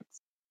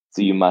pedestrians.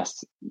 So you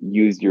must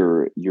use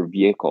your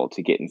vehicle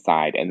to get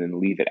inside and then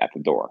leave it at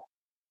the door.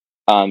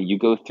 You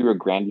go through a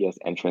grandiose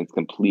entrance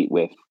complete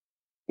with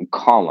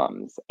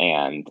columns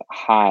and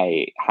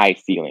high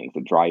ceilings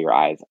that draw your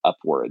eyes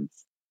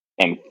upwards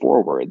and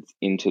forwards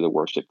into the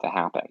worship to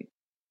happen.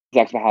 He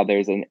talks about how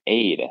there's an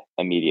aid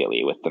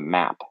immediately with the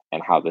map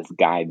and how this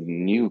guides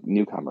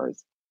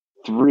newcomers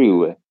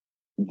through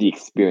the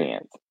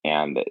experience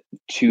and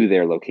to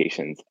their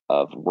locations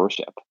of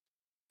worship.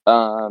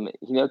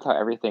 He notes how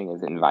everything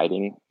is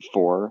inviting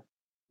for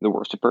the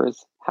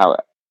worshipers, how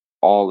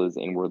all is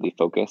inwardly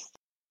focused.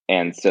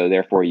 And so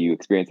therefore you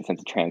experience a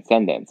sense of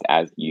transcendence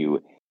as you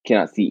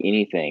cannot see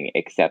anything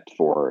except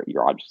for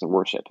your objects of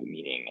worship,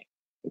 meaning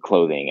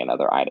clothing and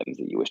other items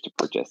that you wish to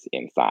purchase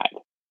inside.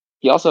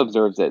 He also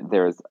observes that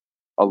there's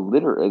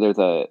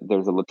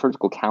a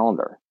liturgical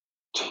calendar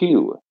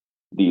to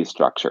these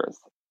structures,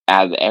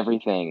 as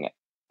everything,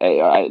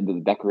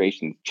 the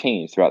decorations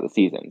change throughout the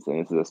seasons, and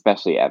this is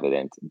especially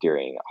evident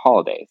during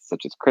holidays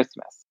such as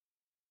Christmas,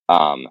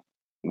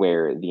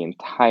 where the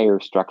entire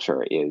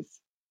structure is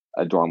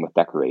adorned with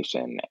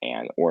decoration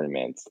and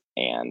ornaments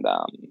and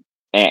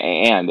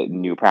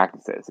new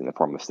practices in the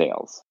form of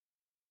sales.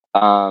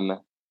 The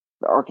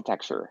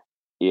architecture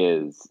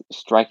is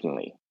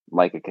strikingly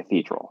like a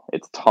cathedral.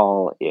 It's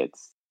tall, it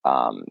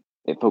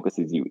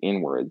focuses you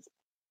inwards,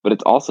 but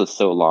it's also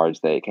so large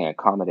that it can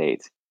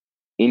accommodate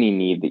any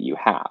need that you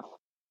have.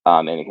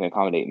 And it can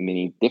accommodate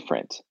many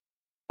different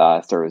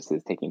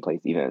services taking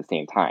place even at the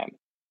same time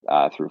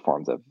through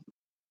forms of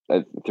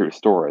through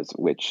stores,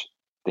 which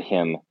to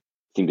him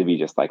seem to be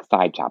just like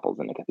side chapels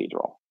in a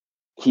cathedral.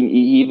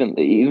 Even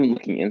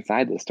looking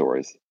inside the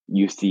stores,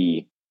 you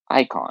see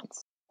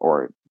icons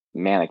or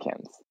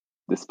mannequins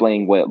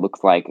displaying what it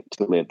looks like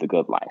to live the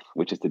good life,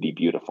 which is to be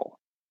beautiful.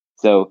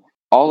 So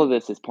all of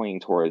this is pointing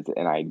towards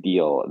an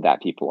ideal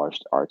that people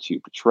are to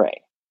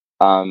portray.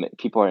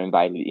 People are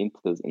invited into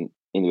those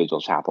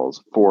individual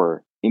chapels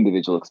for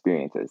individual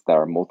experiences that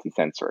are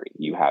multisensory.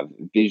 You have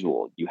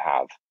visual, you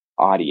have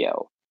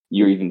audio,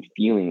 you're even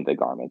feeling the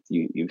garments,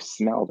 you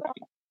smell them,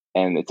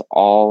 and it's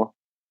all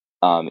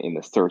in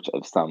the search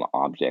of some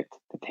object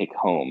to take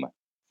home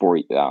for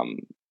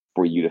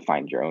you to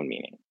find your own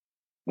meaning.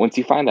 Once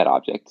you find that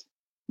object,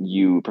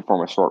 you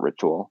perform a short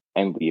ritual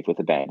and leave with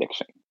a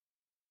benediction.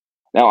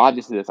 Now,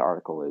 obviously, this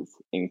article is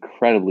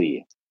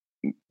incredibly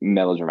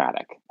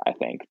melodramatic, I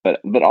think,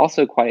 but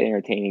also quite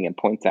entertaining and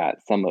points at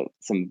some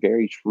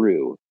very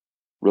true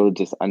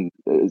religious,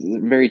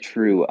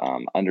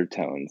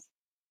 undertones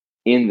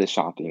in the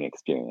shopping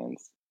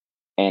experience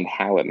and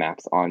how it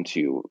maps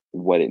onto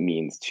what it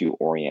means to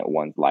orient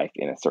one's life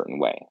in a certain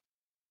way.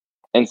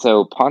 And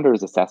so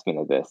Ponder's assessment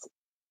of this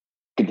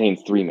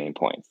contains three main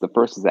points. The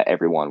first is that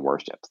everyone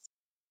worships.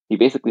 He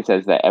basically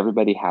says that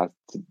everybody has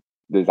to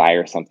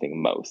desire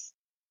something most.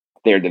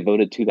 They are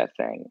devoted to that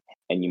thing,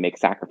 and you make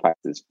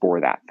sacrifices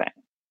for that thing.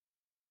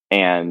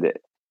 And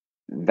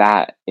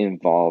that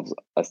involves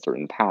a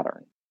certain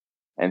pattern.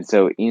 And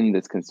so in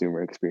this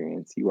consumer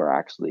experience, you are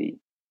actually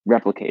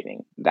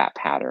replicating that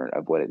pattern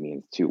of what it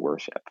means to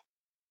worship.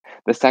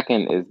 The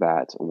second is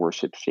that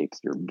worship shapes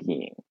your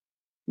being,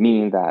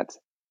 meaning that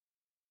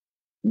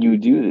you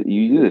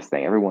do this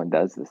thing, everyone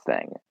does this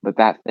thing, but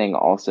that thing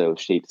also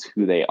shapes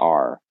who they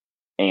are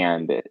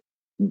and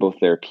both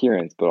their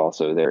appearance, but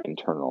also their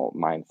internal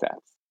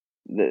mindsets.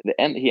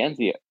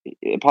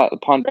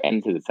 Ponder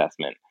ends his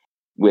assessment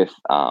with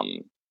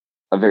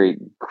a very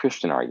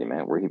Christian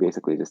argument where he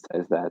basically just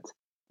says that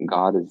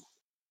God is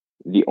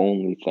the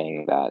only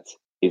thing that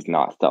is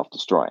not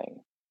self-destroying,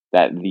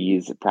 that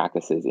these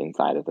practices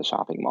inside of the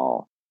shopping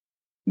mall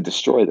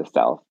destroy the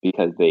self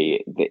because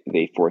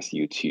they force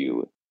you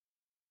to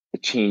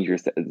change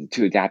yourself,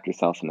 to adapt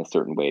yourself in a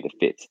certain way to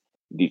fit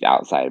these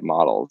outside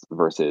models,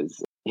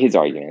 versus his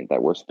argument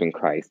that worshiping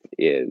Christ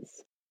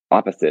is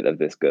opposite of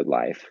this good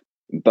life,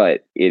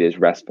 but it is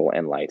restful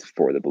and light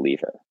for the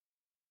believer.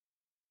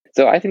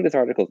 So I think this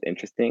article is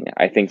interesting.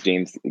 I think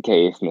James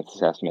K. Smith's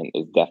assessment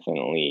is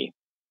definitely,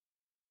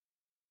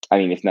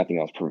 if nothing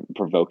else,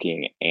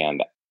 provoking,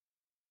 and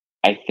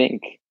I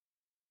think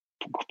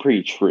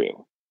pretty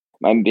true.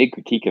 My big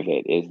critique of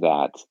it is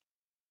that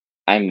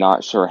I'm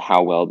not sure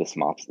how well this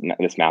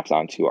maps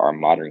onto our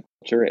modern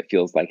culture. It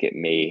feels like it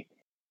may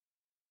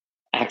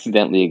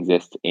accidentally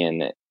exist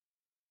in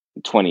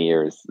 20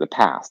 years the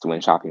past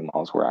when shopping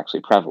malls were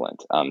actually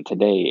prevalent.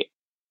 Today,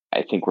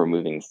 I think we're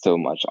moving so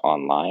much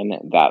online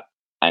that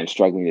I'm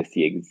struggling to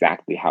see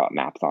exactly how it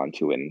maps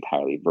onto an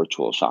entirely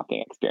virtual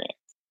shopping experience.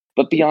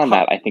 But beyond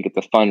that, I think it's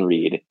a fun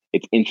read.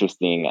 It's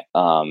interesting.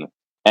 And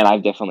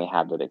I've definitely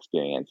had that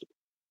experience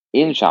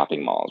in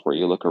shopping malls where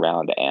you look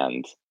around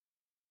and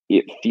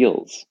it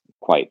feels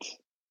quite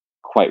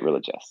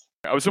religious.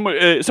 I was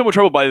somewhat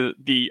troubled by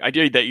the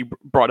idea that you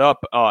brought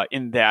up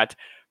in that,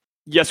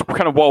 yes,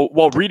 kind of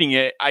while reading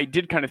it, I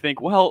did kind of think,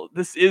 well,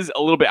 this is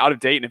a little bit out of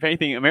date. And if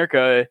anything,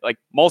 America, like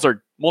malls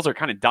are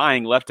kind of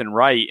dying left and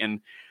right. And,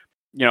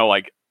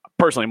 like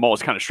personally,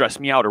 malls kind of stress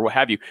me out or what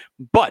have you.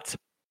 But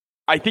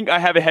I think I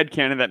have a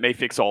headcanon that may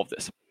fix all of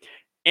this.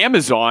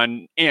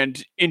 Amazon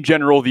and in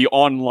general the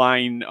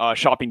online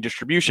shopping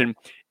distribution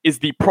is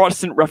the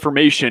Protestant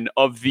Reformation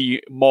of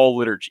the mall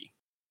liturgy.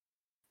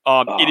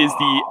 It is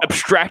the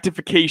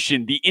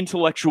abstractification, the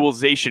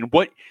intellectualization.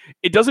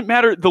 It doesn't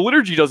matter. The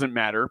liturgy doesn't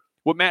matter.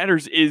 What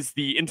matters is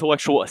the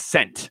intellectual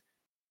assent.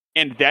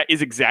 And that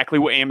is exactly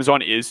what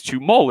Amazon is to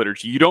mall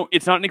liturgy.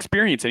 It's not an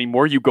experience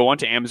anymore. You go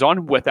onto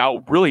Amazon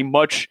without really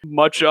much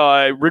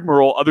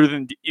rigmarole other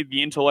than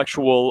the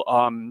intellectual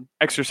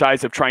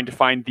exercise of trying to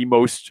find the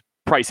most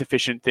price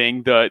efficient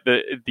thing,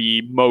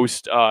 the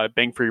most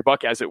bang for your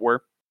buck, as it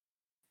were.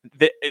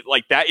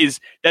 That is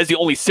the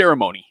only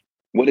ceremony.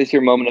 What is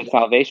your moment of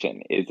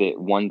salvation? Is it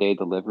one day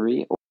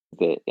delivery or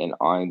is it an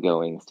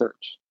ongoing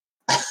search?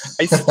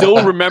 I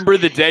still remember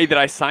the day that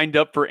I signed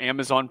up for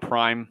Amazon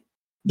Prime.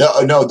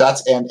 No,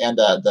 that's and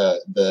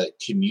the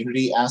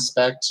community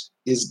aspect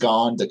is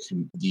gone.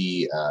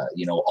 The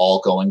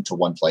all going to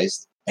one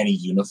place. Any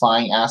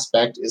unifying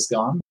aspect is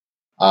gone.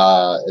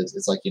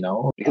 It's like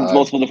because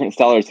multiple different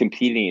sellers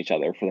competing each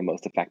other for the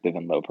most effective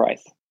and low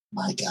price.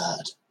 My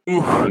God,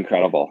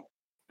 incredible.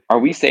 Are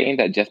we saying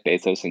that Jeff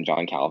Bezos and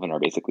John Calvin are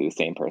basically the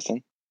same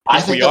person?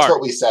 I think that's what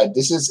we said.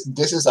 This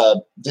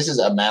is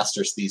a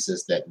master's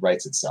thesis that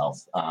writes itself.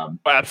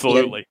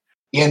 Absolutely.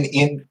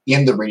 In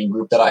the reading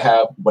group that I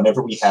have,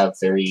 whenever we have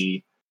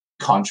very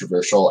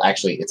controversial,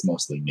 actually, it's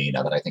mostly me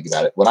now that I think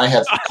about it. When I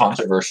have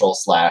controversial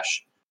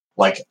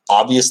 /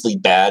 obviously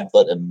bad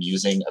but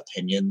amusing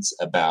opinions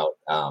about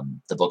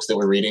the books that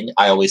we're reading,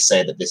 I always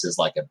say that this is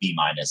like a B-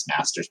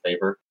 master's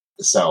paper.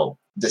 So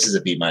this is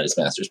a B-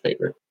 master's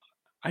paper.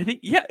 I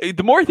think,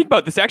 the more I think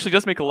about it, this actually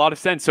does make a lot of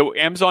sense. So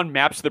Amazon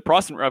maps to the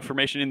Protestant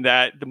Reformation in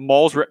that the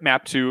malls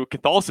map to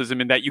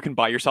Catholicism in that you can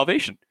buy your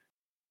salvation.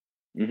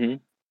 Mm-hmm.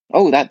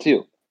 Oh, that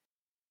too.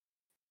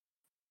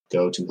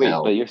 Go to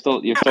hell. But you're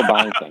still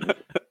buying things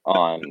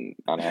on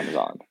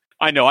Amazon.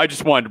 I know. I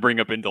just wanted to bring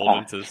up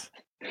indulgences.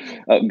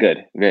 Oh,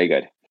 good. Very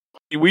good.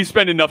 We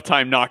spend enough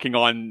time knocking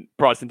on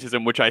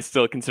Protestantism, which I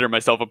still consider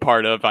myself a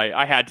part of.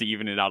 I had to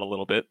even it out a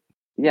little bit.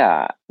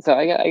 Yeah, so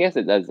I guess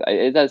it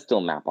does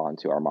still map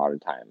onto our modern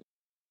time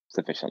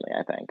sufficiently,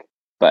 I think.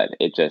 But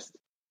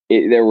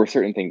there were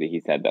certain things that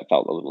he said that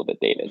felt a little bit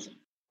dated.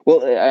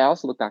 Well, I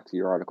also looked back to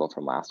your article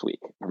from last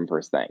week from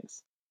First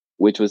Things,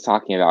 which was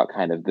talking about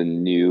kind of the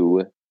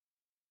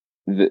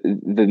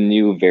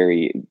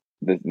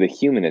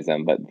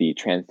humanism, but the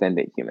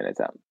transcendent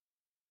humanism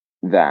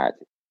that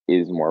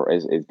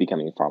is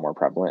becoming far more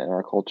prevalent in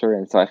our culture.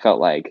 And so I feel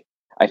like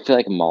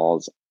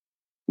malls,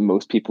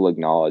 most people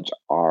acknowledge,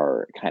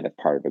 are kind of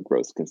part of a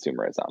gross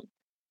consumerism.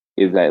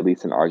 Is that at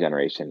least in our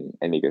generation,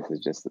 and maybe this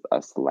is just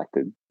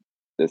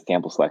the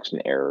sample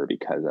selection error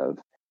because of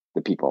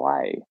the people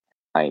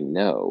I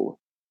know,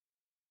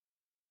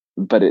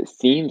 but it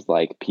seems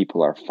like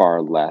people are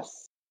far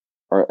less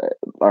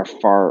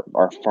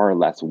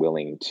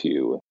willing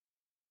to,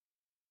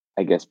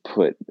 I guess,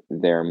 put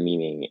their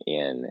meaning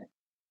in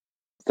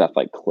stuff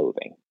like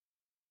clothing.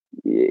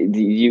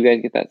 Do you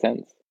guys get that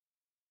sense?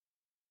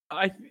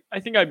 I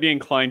think I'd be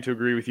inclined to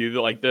agree with you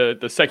that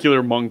the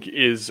secular monk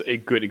is a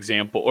good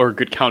example or a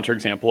good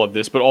counterexample of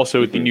this, but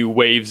also the new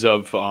waves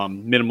of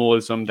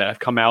minimalism that have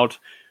come out,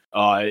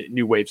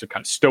 new waves of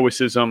kind of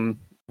stoicism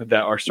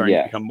that are starting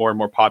to become more and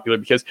more popular,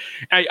 because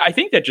I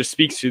think that just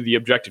speaks to the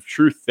objective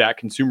truth that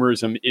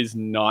consumerism is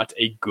not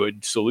a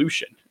good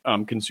solution.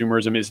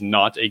 Consumerism is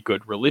not a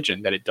good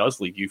religion, that it does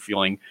leave you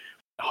feeling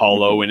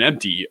hollow and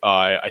empty.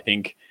 I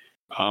think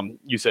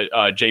you said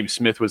James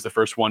Smith was the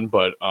first one,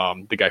 but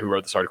the guy who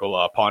wrote this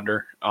article,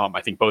 Ponder,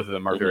 I think both of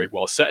them are very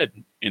well said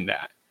in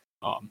that.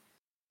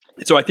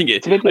 So I think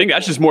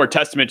that's just more a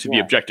testament to the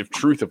objective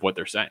truth of what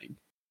they're saying.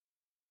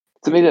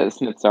 So maybe that's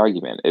Smith's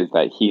argument, is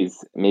that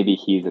he's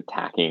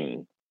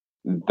attacking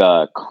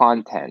the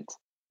content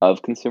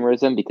of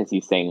consumerism, because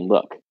he's saying,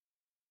 look,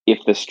 if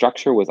the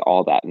structure was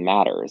all that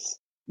matters,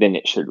 then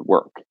it should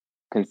work.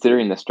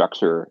 Considering the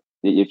structure,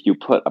 if you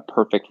put a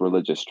perfect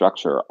religious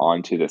structure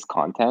onto this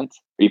content,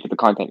 or you put the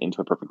content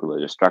into a perfect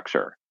religious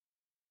structure,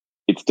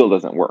 it still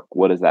doesn't work.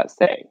 What does that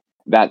say?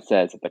 That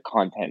says that the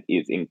content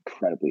is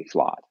incredibly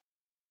flawed.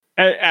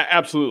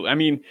 Absolutely. I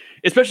mean,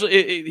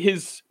 especially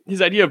his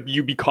idea of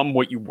you become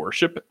what you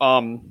worship.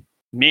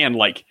 Man,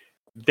 like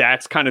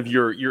that's kind of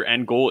your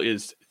end goal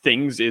is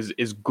things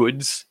is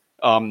goods.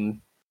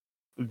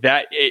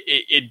 That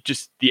it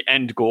just the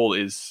end goal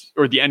is,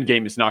 or the end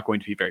game is not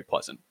going to be very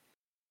pleasant.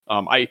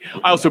 I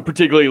also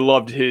particularly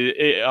loved his,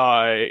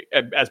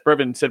 as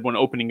Brevin said when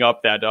opening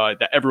up,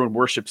 that everyone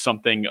worships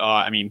something.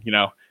 I mean,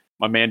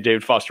 my man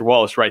David Foster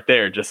Wallace right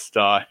there, just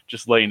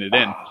laying it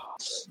in.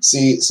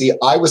 See,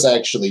 I was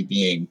actually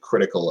being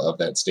critical of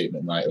that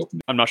statement when I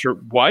opened it. I'm not sure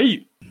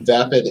why.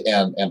 Vapid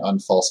and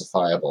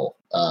unfalsifiable,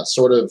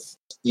 sort of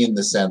in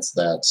the sense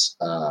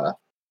that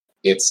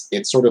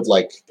it's sort of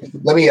like,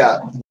 let me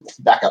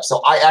back up.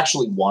 So I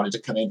actually wanted to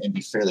come in and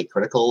be fairly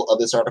critical of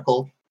this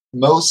article,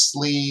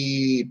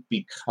 mostly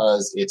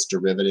because it's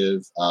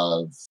derivative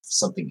of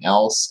something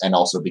else, and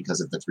also because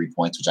of the 3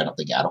 points, which I don't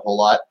think add a whole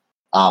lot.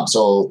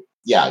 So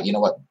yeah, you know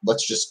what?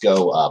 Let's just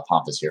go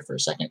pompous here for a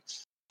second.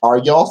 Are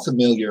y'all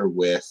familiar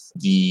with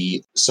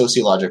the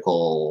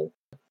sociological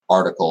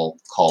article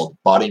called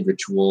Body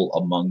Ritual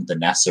Among the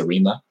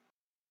Nasarima?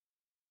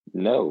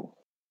 No.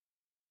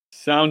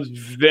 Sounds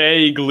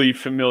vaguely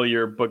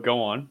familiar, but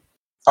go on.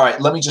 All right,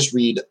 let me just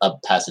read a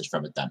passage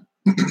from it then.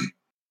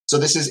 So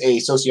this is a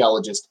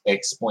sociologist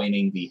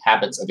explaining the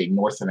habits of a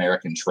North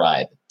American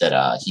tribe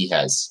that he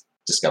has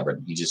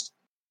discovered. He's just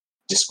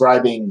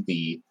describing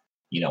the,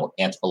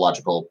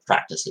 anthropological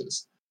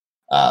practices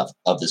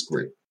of this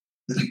group.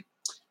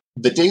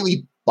 The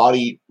daily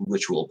body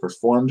ritual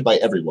performed by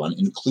everyone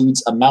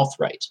includes a mouth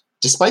rite.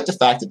 Despite the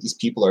fact that these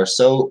people are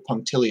so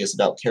punctilious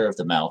about care of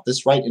the mouth,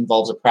 this rite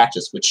involves a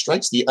practice which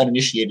strikes the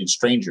uninitiated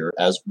stranger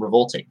as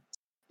revolting.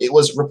 It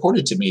was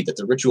reported to me that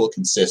the ritual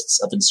consists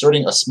of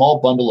inserting a small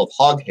bundle of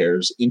hog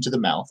hairs into the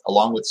mouth,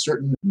 along with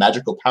certain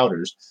magical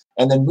powders,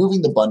 and then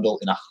moving the bundle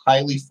in a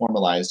highly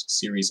formalized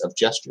series of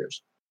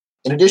gestures.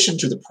 In addition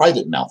to the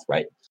private mouth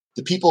rite,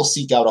 the people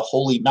seek out a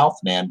holy mouth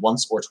man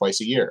once or twice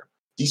a year.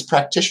 These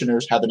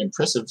practitioners have an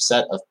impressive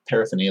set of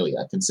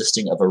paraphernalia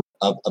consisting of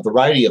a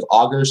variety of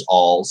augers,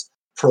 awls,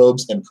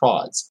 probes, and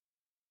prods.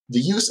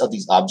 The use of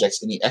these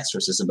objects in the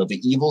exorcism of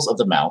the evils of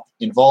the mouth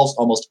involves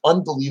almost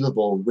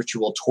unbelievable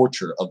ritual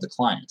torture of the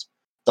client.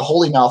 The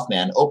holy mouth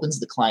man opens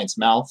the client's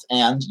mouth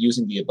and,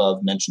 using the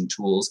above-mentioned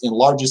tools,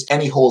 enlarges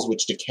any holes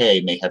which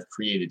decay may have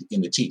created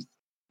in the teeth.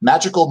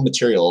 Magical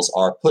materials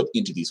are put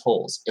into these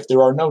holes. If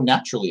there are no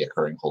naturally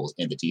occurring holes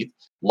in the teeth,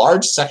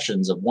 large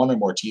sections of one or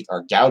more teeth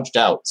are gouged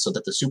out so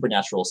that the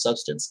supernatural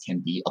substance can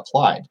be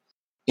applied.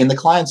 In the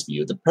client's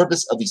view, the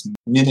purpose of these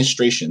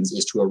ministrations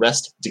is to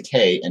arrest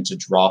decay and to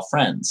draw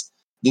friends.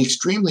 The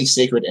extremely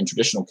sacred and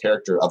traditional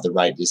character of the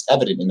rite is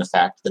evident in the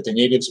fact that the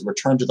natives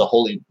return to the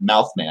holy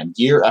mouth man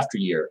year after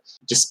year,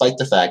 despite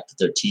the fact that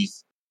their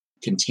teeth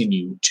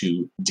continue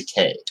to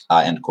decay.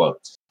 End quote.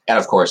 And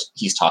of course,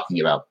 he's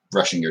talking about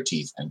brushing your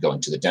teeth and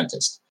going to the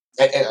dentist.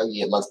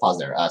 Yeah, let's pause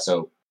there.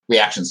 So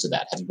reactions to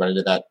that. Have you read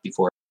into that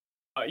before?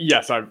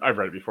 Yes, I've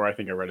read it before. I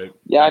think I read it.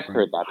 Yeah, I've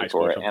heard that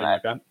before.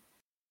 And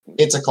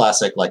it's a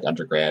classic,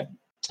 undergrad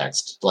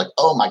text.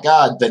 Oh my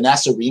God, the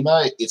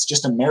Nasarima, it's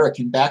just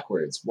American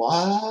backwards.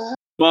 What?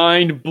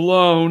 Mind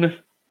blown.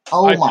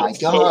 Oh my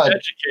God. So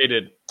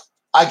educated.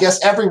 I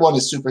guess everyone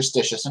is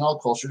superstitious and all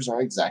cultures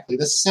are exactly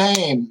the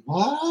same.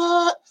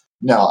 What?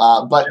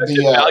 No, but the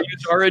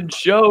values are a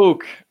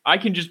joke. I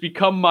can just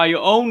become my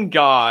own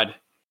god.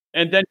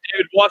 And then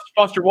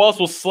Foster Wallace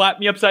will slap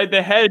me upside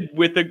the head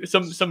with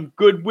some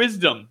good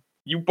wisdom.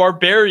 You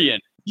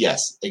barbarian.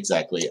 Yes,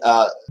 exactly.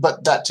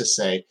 But that to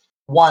say,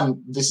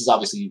 one, this is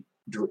obviously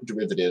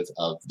derivative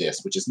of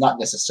this, which is not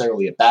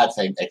necessarily a bad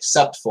thing,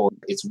 except for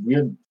it's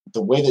weird.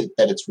 The way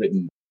that it's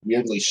written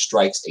weirdly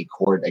strikes a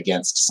chord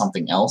against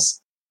something else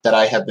that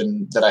I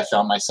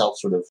found myself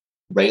sort of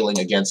railing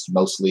against,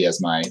 mostly as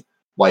my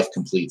wife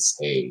completes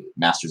a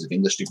Master's of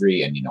English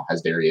degree and,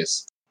 has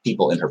various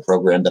people in her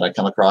program that I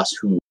come across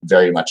who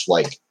very much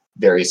like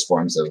various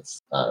forms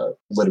of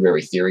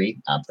literary theory,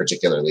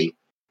 particularly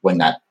when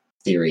that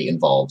theory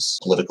involves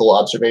political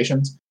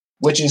observations,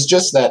 which is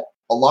just that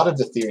a lot of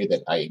the theory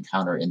that I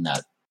encounter in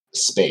that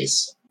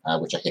space,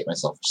 which I hate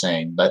myself for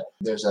saying, but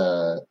there's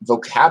a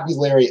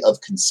vocabulary of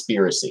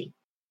conspiracy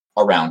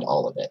around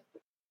all of it.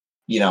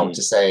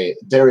 To say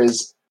there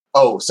is,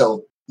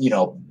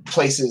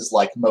 places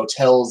like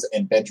motels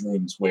and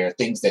bedrooms where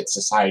things that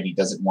society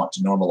doesn't want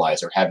to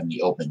normalize or have in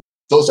the open,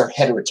 those are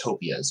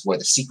heterotopias where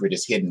the secret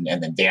is hidden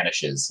and then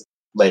vanishes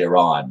later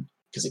on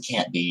because it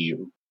can't be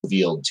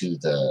revealed to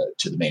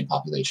the main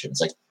population.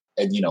 It's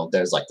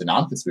there's the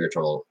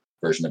non-conspiratorial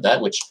version of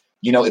that, which,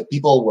 if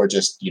people were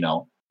just,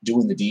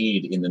 doing the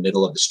deed in the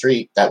middle of the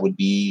street, that would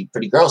be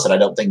pretty gross. And I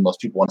don't think most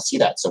people want to see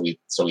that. So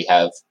we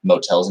have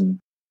motels and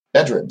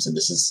bedrooms, and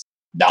this is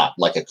not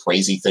a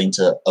crazy thing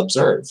to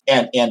observe.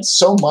 And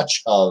so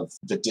much of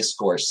the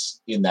discourse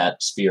in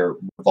that sphere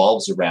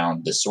revolves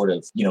around this sort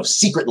of,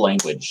 secret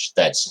language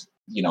that,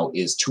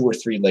 is 2 or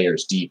 3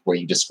 layers deep, where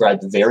you describe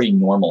very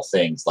normal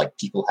things like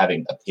people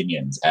having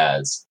opinions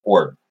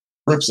or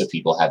groups of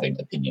people having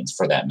opinions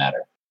for that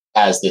matter,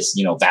 as this,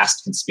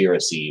 vast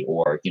conspiracy,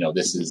 or,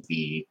 this is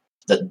the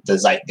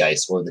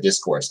zeitgeist or the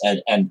discourse.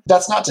 And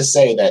that's not to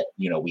say that,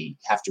 we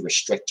have to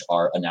restrict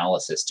our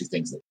analysis to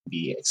things that can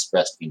be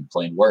expressed in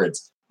plain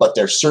words, but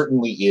there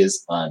certainly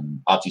is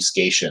an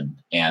obfuscation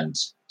and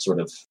sort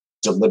of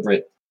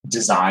deliberate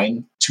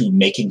design to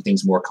making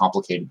things more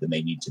complicated than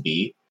they need to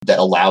be that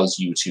allows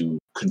you to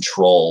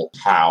control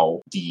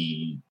how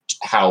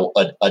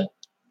a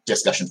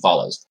discussion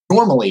follows.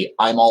 Normally,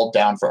 I'm all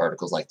down for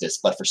articles like this,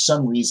 but for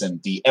some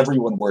reason,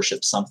 everyone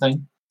worships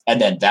something. And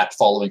then that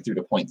following through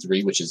to point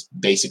 3, which is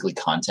basically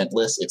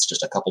contentless. It's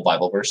just a couple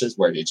Bible verses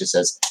where it just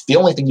says, the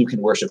only thing you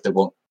can worship that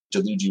won't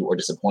delude you or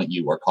disappoint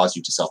you or cause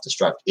you to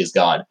self-destruct is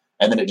God.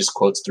 And then it just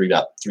quotes three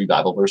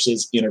Bible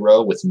verses in a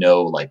row with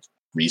no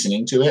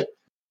reasoning to it.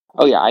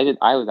 Oh yeah,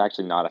 I was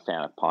actually not a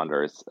fan of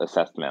Ponder's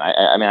assessment.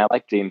 I mean, I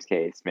like James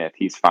K. Smith.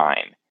 He's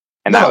fine.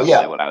 And that was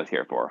really what I was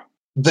here for.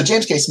 The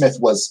James K. Smith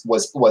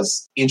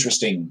was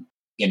interesting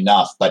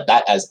enough, but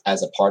that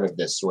as a part of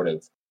this sort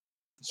of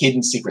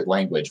hidden secret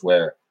language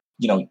where,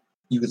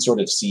 you could sort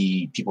of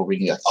see people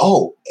reading like,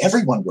 oh,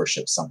 everyone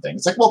worships something.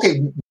 It's like, well,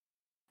 okay,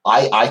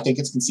 I think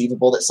it's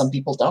conceivable that some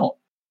people don't.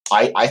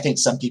 I think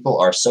some people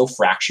are so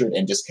fractured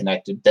and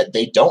disconnected that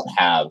they don't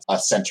have a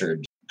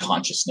centered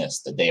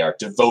consciousness, that they are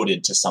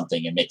devoted to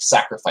something and make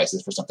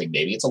sacrifices for something.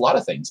 Maybe it's a lot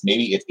of things.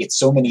 Maybe it's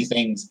so many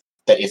things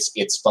that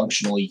it's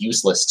functionally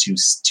useless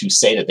to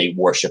say that they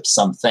worship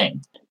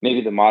something.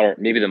 Maybe the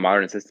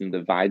modern system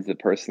divides the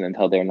person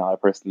until they're not a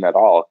person at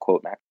all.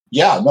 Quote Mac.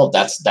 Yeah, no,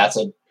 that's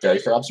a very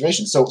fair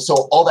observation. So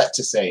all that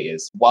to say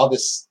is, while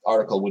this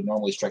article would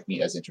normally strike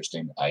me as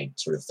interesting, I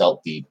sort of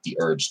felt the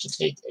urge to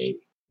take a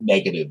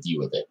negative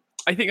view of it.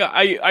 I think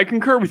I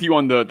concur with you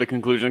on the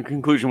conclusion.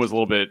 Conclusion was a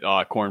little bit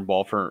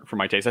cornball for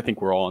my taste. I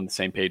think we're all on the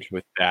same page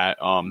with that.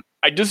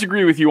 I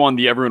disagree with you on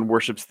the everyone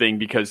worships thing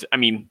because, I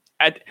mean,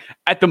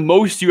 at the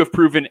most you have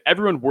proven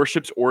everyone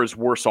worships or is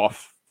worse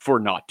off for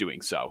not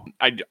doing so.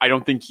 I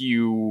don't think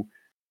you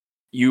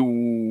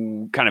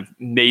kind of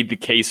made the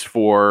case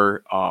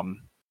for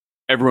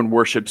everyone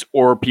worships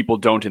or people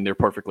don't and they're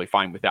perfectly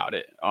fine without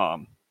it.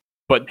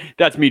 But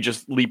that's me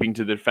just leaping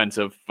to the defense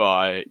of,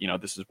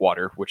 this is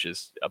water, which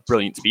is a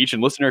brilliant speech.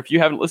 And listener, if you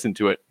haven't listened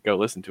to it, go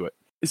listen to it.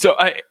 So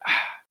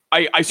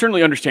I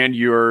certainly understand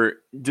your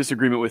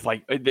disagreement with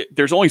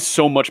there's only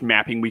so much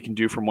mapping we can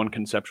do from one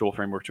conceptual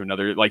framework to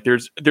another. Like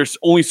there's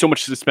only so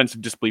much suspense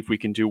of disbelief we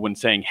can do when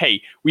saying,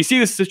 hey, we see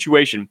this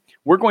situation.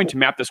 We're going to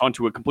map this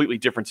onto a completely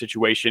different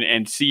situation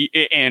and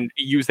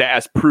use that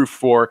as proof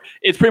for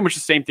it's pretty much the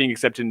same thing,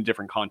 except in a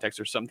different context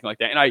or something like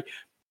that. And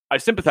I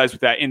sympathize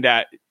with that in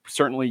that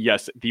certainly,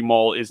 yes, the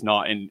mall is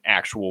not an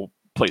actual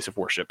place of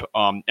worship.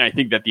 And I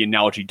think that the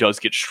analogy does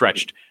get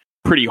stretched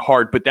pretty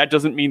hard, but that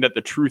doesn't mean that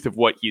the truth of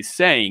what he's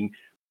saying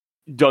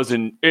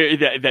doesn't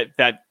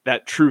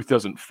that truth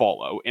doesn't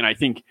follow. And I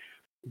think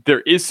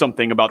there is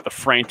something about the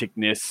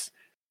franticness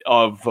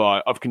of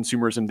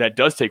consumerism that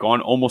does take on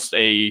almost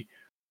a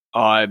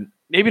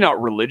maybe not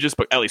religious,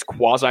 but at least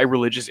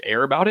quasi-religious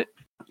air about it.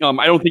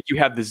 I don't think you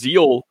have the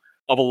zeal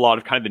of a lot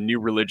of kind of the new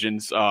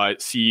religions.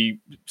 See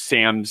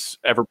Sam's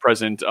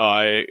ever-present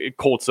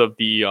cults of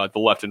the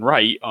left and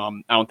right. I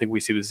don't think we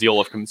see the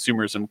zeal of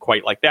consumerism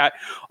quite like that.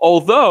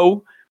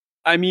 Although,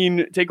 I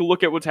mean, take a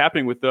look at what's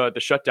happening with the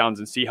shutdowns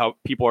and see how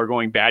people are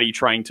going batty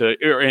trying to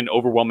and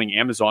overwhelming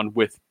Amazon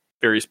with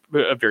various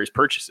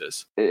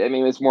purchases. I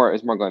mean, it's more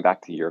going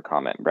back to your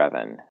comment,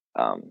 Brevin.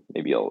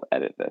 Maybe you'll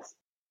edit this,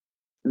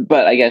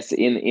 but I guess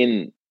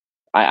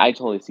I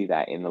totally see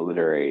that in the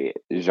literary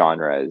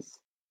genres.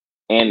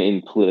 And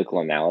in political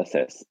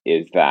analysis,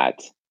 is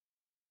that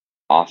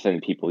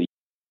often people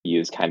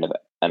use kind of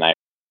an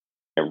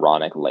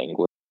ironic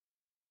language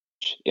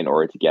in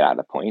order to get at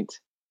a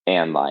point,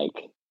 and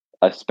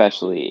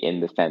especially in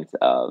defense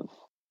of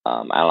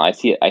I don't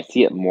know. I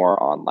see it more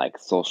on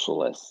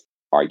socialist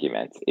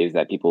arguments. Is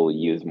that people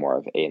use more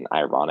of an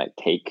ironic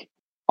take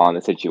on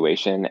the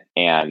situation,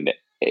 and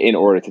in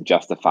order to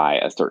justify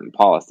a certain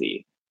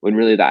policy. When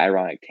really the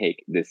ironic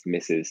take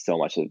dismisses so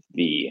much of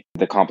the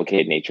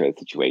complicated nature of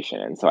the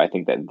situation. And so I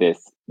think that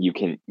you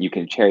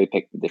can cherry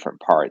pick the different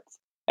parts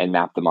and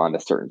map them onto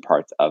certain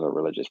parts of a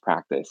religious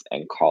practice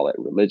and call it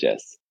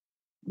religious.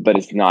 But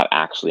it's not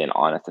actually an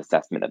honest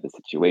assessment of the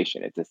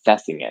situation. It's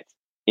assessing it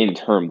in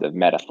terms of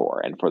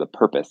metaphor and for the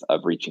purpose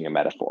of reaching a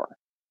metaphor.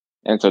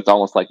 And so it's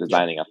almost like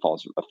designing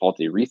a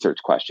faulty research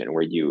question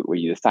where you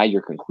decide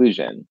your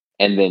conclusion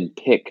and then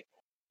pick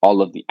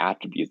all of the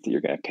attributes that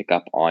you're going to pick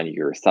up on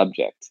your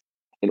subject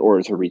in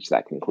order to reach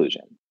that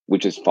conclusion,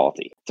 which is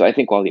faulty. So I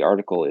think while the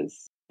article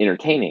is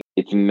entertaining,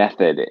 its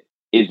method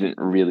isn't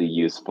really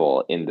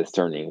useful in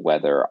discerning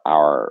whether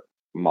our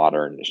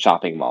modern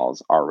shopping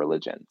malls are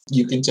religions.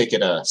 You can take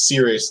it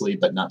seriously,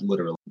 but not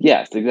literally.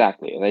 Yes,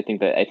 exactly. And I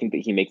think that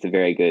he makes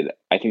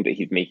I think that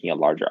he's making a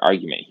larger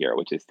argument here,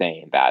 which is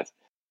saying that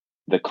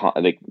the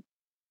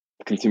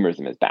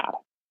consumerism is bad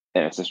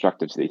and it's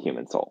destructive to the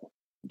human soul.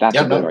 That's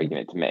a good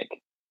argument to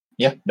make.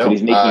 Yeah, no. But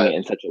he's making it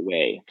in such a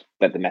way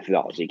that the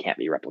methodology can't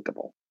be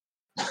replicable.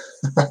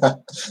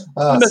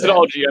 The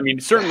methodology, I mean,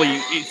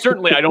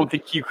 certainly, I don't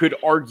think you could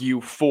argue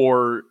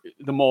for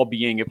the mall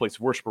being a place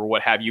of worship or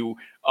what have you.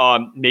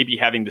 Maybe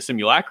having the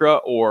simulacra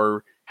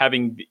or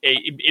having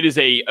it is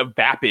a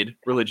vapid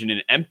religion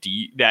and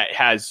empty that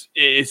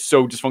is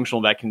so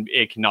dysfunctional that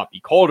it cannot be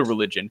called a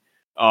religion.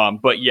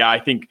 But yeah, I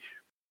think.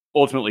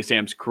 Ultimately,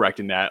 Sam's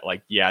correct in that,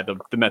 the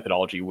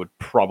methodology would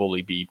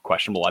probably be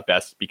questionable at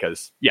best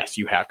because, yes,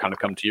 you have kind of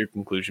come to your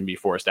conclusion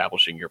before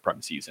establishing your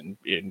premises and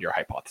your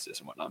hypothesis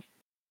and whatnot.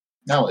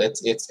 No,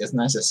 it's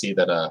nice to see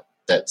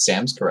that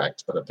Sam's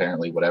correct, but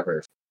apparently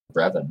whatever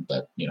Brevin,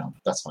 but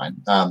that's fine.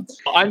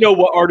 I know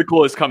what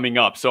article is coming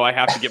up, so I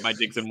have to get my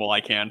digs in while I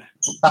can.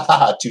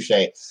 Touche.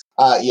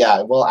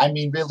 Yeah, well, I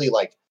mean, really,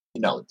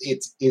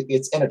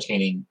 it's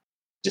entertaining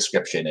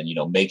description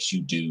and makes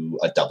you do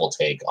a double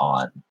take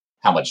on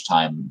how much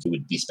time you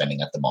would be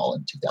spending at the mall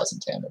in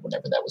 2010 or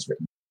whenever that was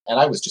written. And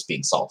I was just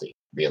being salty,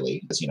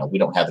 really, because, we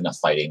don't have enough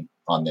fighting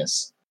on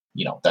this.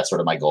 That's sort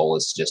of my goal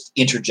is to just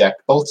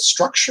interject both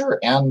structure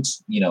and,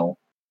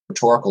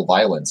 rhetorical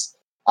violence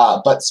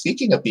But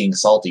speaking of being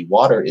salty,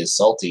 water is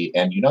salty.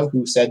 And you know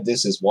who said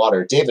this is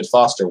water? David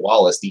Foster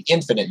Wallace, the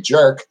infinite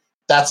jerk.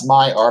 That's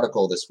my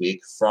article this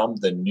week from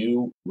the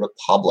New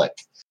Republic.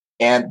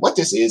 And what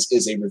this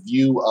is a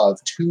review of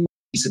two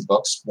recent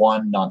books,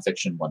 one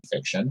nonfiction, one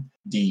fiction.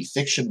 The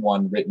fiction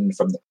one written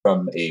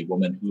from a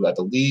woman who I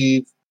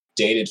believe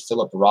dated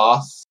Philip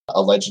Roth,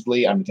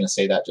 allegedly. I'm going to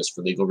say that just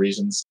for legal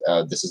reasons.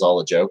 This is all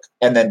a joke.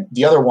 And then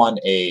the other one,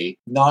 a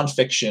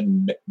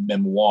nonfiction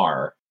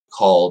memoir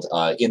called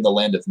In the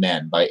Land of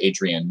Men by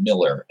Adrienne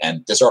Miller.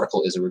 And this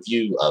article is a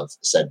review of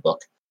said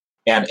book.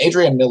 And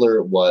Adrienne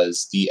Miller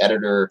was the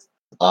editor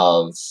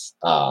of,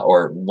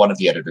 or one of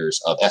the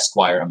editors of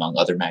Esquire, among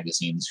other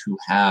magazines, who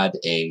had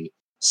a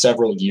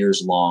several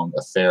years long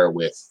affair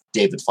with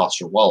David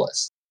Foster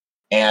Wallace.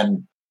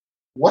 And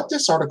what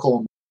this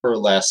article more or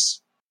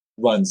less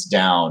runs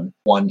down,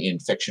 one in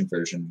fiction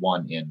version,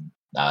 one in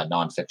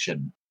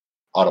nonfiction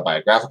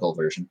autobiographical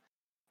version,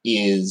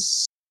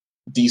 is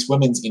these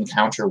women's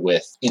encounter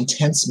with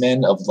intense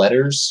men of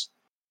letters,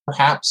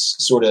 perhaps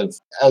sort of,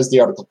 as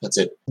the article puts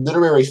it,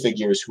 literary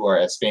figures who are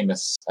as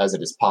famous as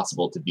it is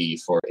possible to be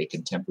for a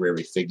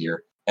contemporary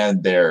figure,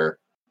 and their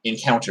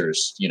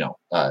encounters,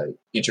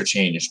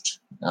 interchanged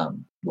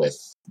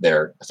with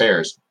their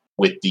affairs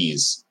with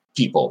these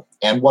people.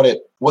 And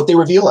what they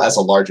reveal as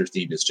a larger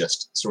theme is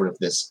just sort of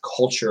this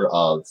culture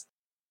of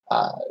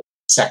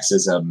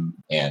sexism,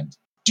 and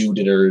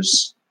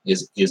do-ditters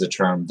is a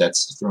term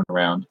that's thrown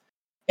around,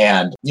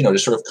 and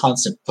just sort of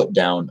constant put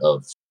down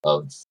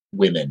of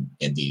women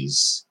in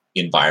these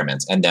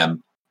environments, and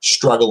them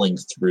struggling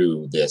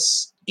through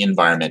this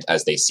environment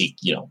as they seek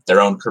their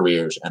own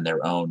careers and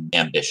their own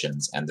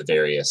ambitions and the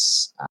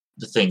various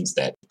the things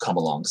that come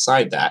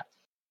alongside that.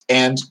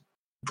 And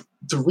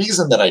the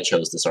reason that I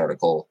chose this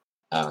article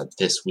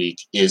this week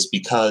is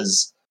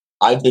because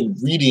I've been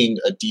reading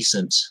a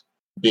decent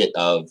bit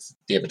of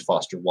David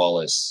Foster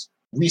Wallace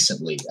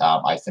recently.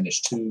 I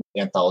finished two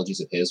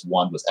anthologies of his.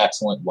 One was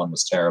excellent, one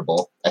was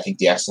terrible. I think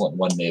the excellent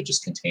one may have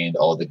just contained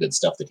all of the good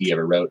stuff that he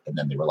ever wrote, and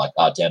then they were like,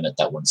 oh, damn it,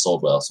 that one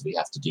sold well, so we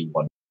have to do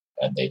one.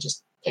 And they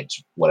just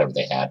picked whatever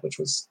they had, which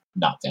was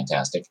not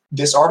fantastic.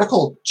 This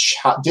article,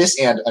 this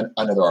and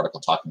another article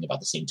talking about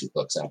the same two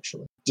books,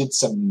 actually, did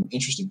some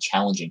interesting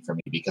challenging for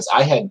me, because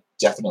I had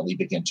definitely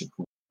begun to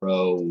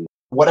grow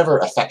whatever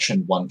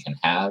affection one can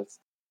have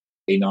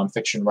a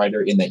nonfiction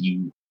writer, in that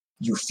you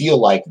feel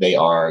like they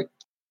are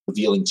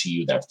revealing to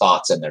you their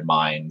thoughts and their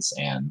minds,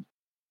 and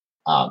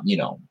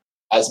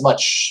as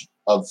much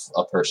of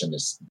a person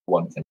as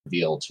one can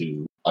reveal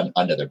to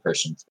another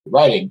person through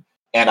writing.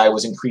 And I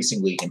was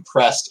increasingly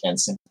impressed and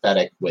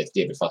sympathetic with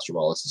David Foster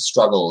Wallace's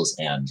struggles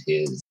and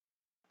his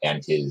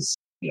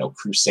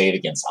crusade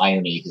against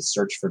irony, his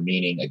search for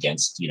meaning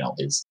against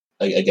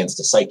against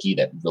a psyche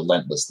that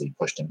relentlessly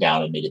pushed him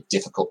down and made it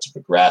difficult to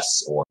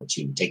progress or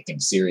to take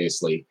things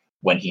seriously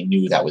when he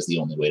knew that was the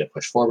only way to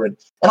push forward.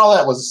 And all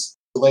that was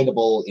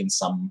relatable in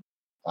some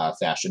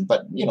fashion,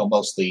 but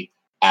mostly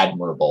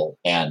admirable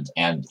and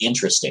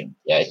interesting.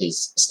 Yeah,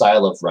 his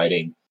style of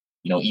writing,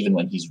 even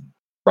when he's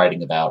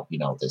writing about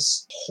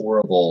this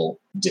horrible,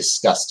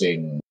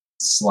 disgusting,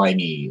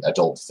 slimy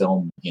adult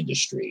film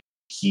industry,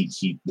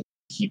 he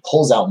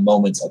pulls out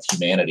moments of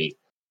humanity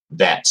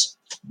that,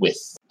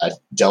 with a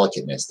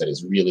delicateness that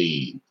is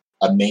really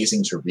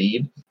amazing to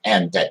read,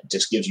 and that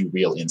just gives you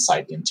real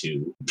insight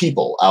into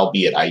people.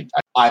 Albeit,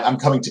 I'm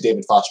coming to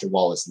David Foster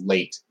Wallace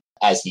late,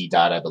 as he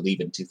died, I believe,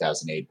 in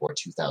 2008 or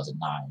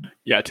 2009.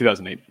 Yeah,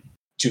 2008.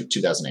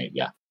 2008,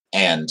 yeah.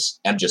 And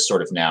I'm just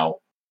sort of now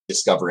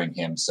discovering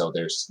him. So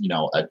there's,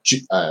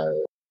 a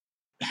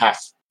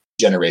half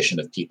generation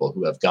of people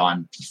who have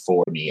gone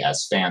before me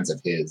as fans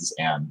of his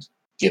and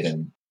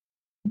given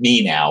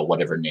me now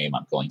whatever name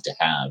I'm going to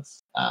have,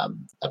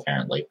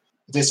 apparently.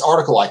 This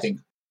article, I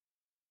think,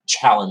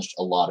 challenged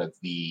a lot of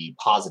the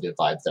positive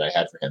vibes that I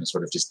had for him,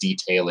 sort of just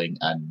detailing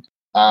an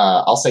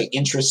I'll say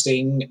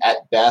interesting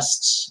at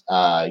best,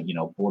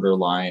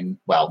 borderline,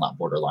 well, not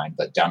borderline,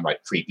 but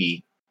downright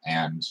creepy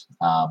and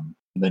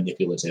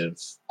manipulative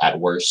at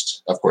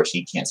worst. Of course,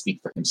 he can't speak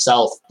for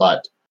himself,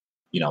 but,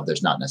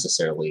 there's not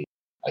necessarily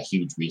a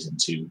huge reason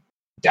to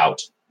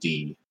doubt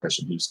the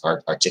person who's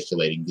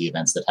articulating the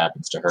events that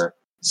happens to her.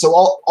 So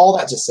all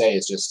that to say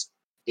is just,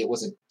 it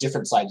was a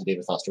different side to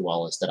David Foster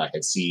Wallace that I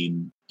had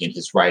seen in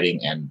his writing,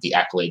 and the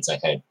accolades I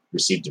had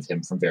received of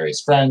him from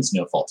various friends,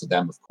 no fault to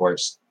them, of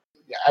course.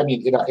 I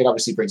mean, it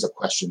obviously brings up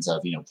questions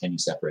of, can you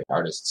separate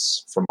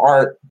artists from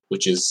art,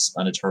 which is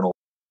an eternal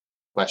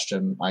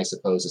question, I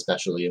suppose,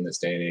 especially in this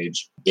day and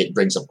age. It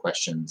brings up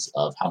questions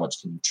of how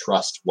much can you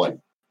trust what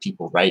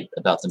people write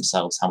about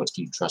themselves? How much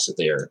can you trust that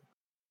they are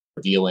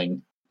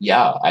revealing?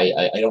 Yeah,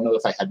 I don't know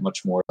if I had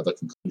much more of a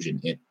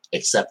conclusion,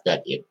 except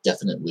that it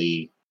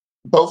definitely,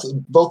 both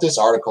this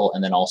article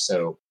and then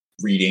also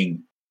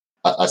reading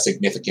a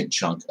significant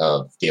chunk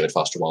of David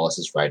Foster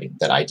Wallace's writing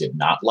that I did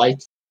not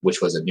like,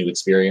 which was a new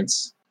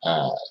experience,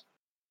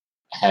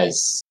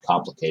 has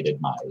complicated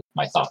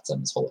my thoughts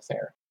on this whole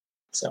affair.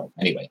 So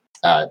anyway,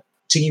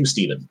 to you,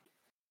 Stephen.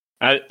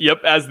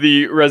 Yep, as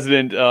the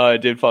resident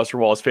David Foster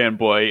Wallace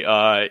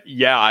fanboy,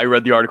 yeah, I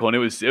read the article and it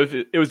was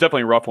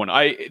definitely a rough one.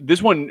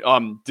 This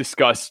one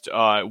discussed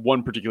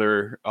one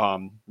particular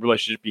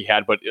relationship he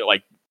had, but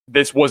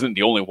this wasn't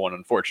the only one.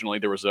 Unfortunately,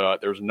 there was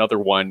another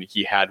one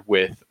he had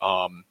with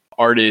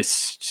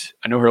artist.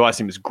 I know her last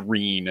name is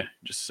Green.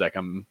 Just a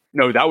second.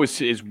 No, that was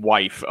his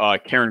wife,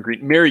 Karen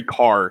Green. Mary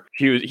Carr.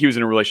 He was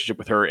in a relationship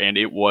with her, and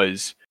it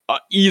was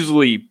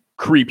easily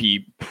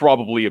creepy.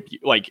 Probably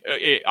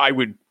I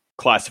would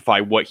classify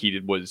what he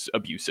did was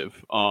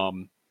abusive.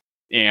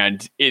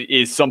 And it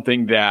is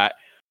something that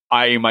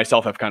I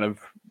myself have kind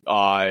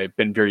of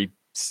been very,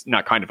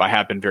 not kind of, I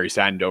have been very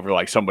saddened over,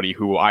 like somebody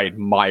who I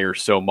admire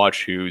so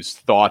much, whose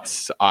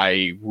thoughts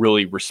I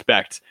really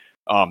respect,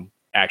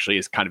 actually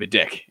is kind of a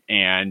dick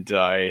and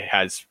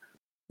has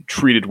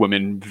treated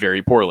women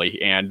very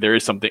poorly. And there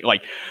is something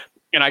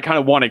and I kind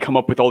of want to come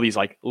up with all these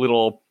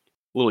little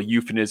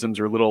euphemisms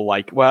or little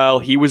well,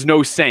 he was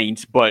no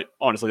saint, but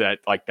honestly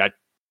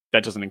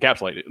that doesn't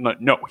encapsulate it.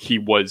 No, he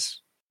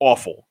was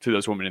awful to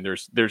those women, and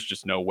there's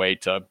just no way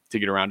to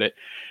get around it.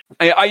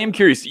 I am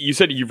curious. You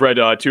said you've read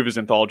two of his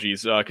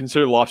anthologies.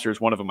 Consider the Lobster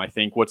is one of them, I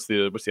think. What's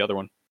the other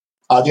one?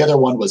 The other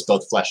one was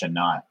Both Flesh and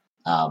Not,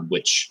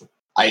 which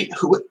I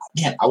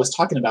was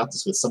talking about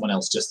this with someone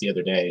else just the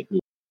other day who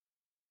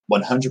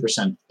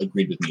 100%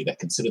 agreed with me that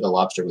Consider the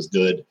Lobster was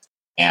good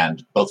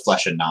and Both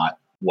Flesh and Not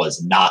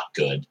was not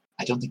good.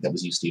 I don't think that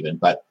was you, Stephen,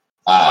 but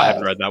I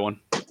haven't read that one.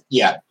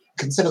 Yeah.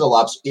 Consider the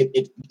Lobster.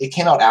 It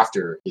came out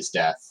after his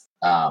death,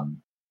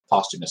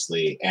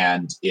 posthumously,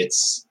 and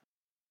it's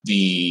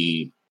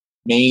the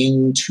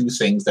main two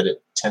things that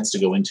it tends to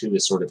go into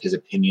is sort of his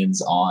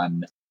opinions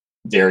on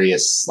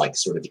various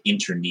sort of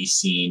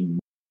internecine,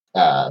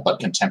 but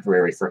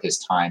contemporary for his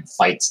time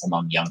fights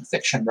among young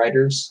fiction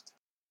writers,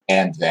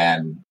 and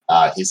then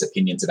his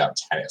opinions about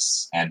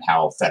tennis and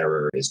how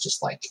Federer is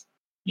just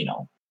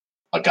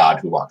a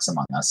god who walks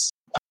among us.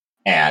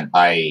 And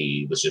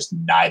I was just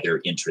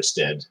neither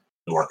interested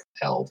nor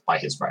compelled by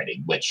his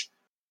writing, which,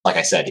 like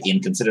I said,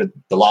 in Consider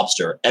the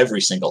Lobster, every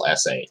single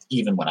essay,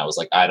 even when I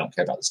was I don't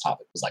care about this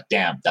topic, was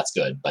damn, that's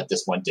good. But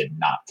this one did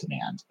not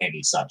command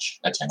any such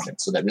attention.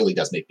 So that really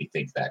does make me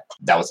think that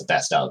was the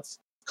best of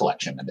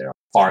collection, and there are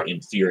far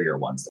inferior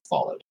ones that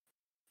followed.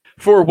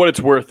 For what it's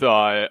worth,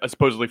 a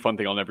supposedly fun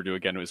thing I'll never do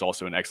again was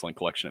also an excellent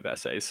collection of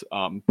essays.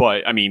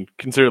 But I mean,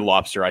 Consider the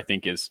Lobster, I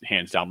think, is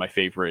hands down my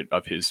favorite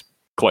of his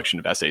collection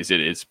of essays.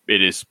 It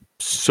is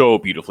so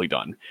beautifully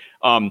done.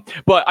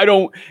 But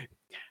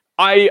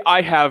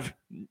I have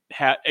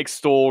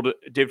extolled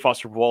David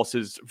Foster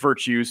Wallace's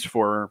virtues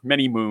for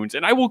many moons,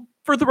 and I will,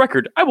 for the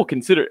record, I will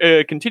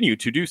continue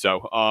to do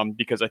so,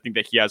 because I think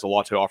that he has a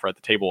lot to offer at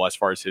the table as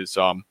far as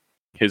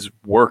his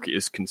work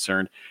is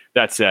concerned.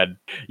 That said,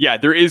 yeah,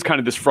 there is kind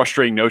of this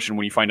frustrating notion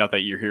when you find out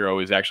that your hero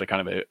is actually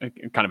kind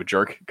of a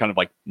jerk, kind of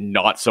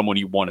not someone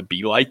you want to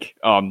be like.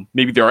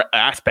 Maybe there are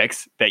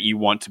aspects that you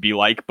want to be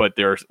like, but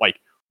there's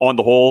on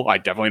the whole, I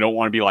definitely don't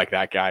want to be like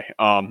that guy.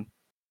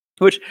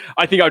 Which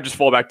I think I would just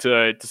fall back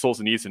to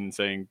Solzhenitsyn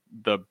saying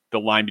the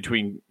line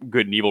between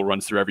good and evil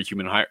runs through every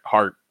human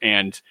heart.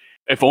 And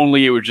if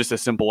only it was just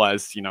as simple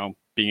as,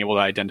 being able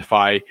to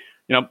identify,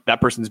 that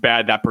person's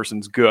bad, that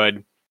person's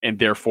good. And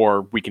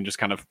therefore we can just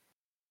kind of,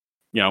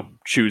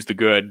 choose the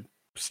good,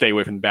 stay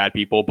away from the bad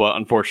people. But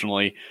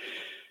unfortunately,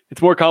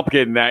 it's more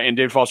complicated than that. And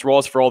David Foster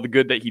Wallace, for all the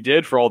good that he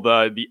did, for all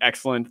the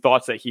excellent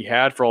thoughts that he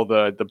had, for all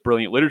the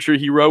brilliant literature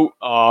he wrote,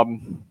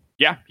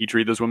 yeah, he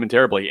treated those women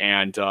terribly.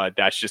 And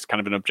that's just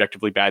kind of an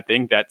objectively bad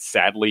thing that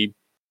sadly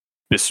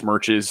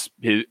besmirches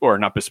his, or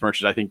not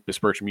besmirches, I think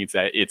besmirch means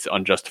that it's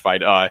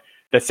unjustified.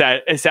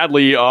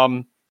 Sadly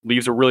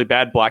leaves a really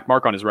bad black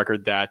mark on his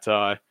record that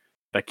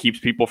keeps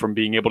people from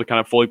being able to kind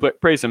of fully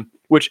praise him,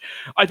 which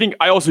I think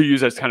I also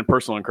use as kind of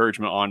personal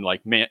encouragement on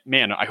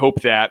man, I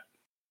hope that,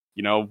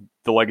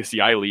 the legacy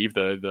I leave,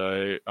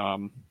 the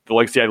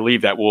legacy I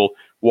leave that will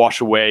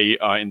wash away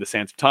in the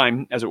sands of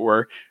time, as it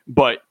were.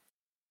 But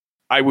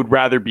I would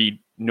rather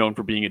be known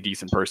for being a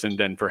decent person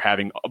than for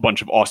having a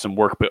bunch of awesome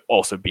work, but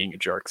also being a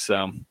jerk.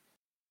 So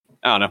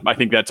I don't know. I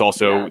think that's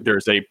also,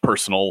 there's a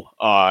personal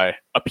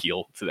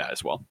appeal to that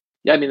as well.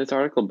 Yeah, I mean, this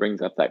article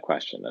brings up that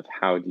question of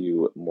how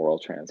do moral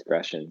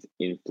transgressions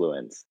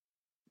influence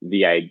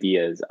the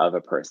ideas of a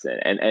person,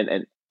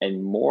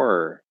 and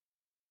more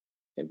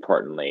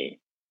importantly,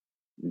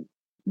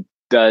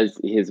 does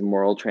his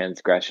moral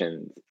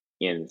transgressions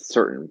in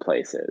certain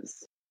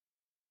places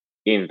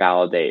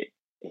invalidate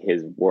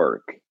his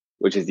work,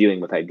 which is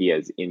dealing with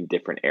ideas in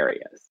different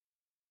areas?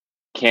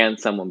 Can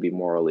someone be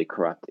morally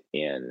corrupt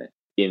in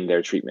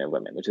their treatment of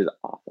women, which is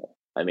awful?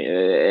 I mean,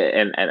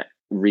 and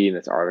reading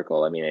this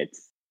article, I mean,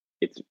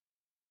 it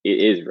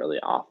is really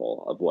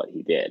awful of what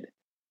he did.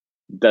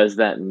 Does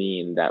that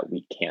mean that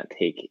we can't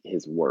take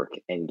his work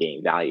and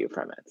gain value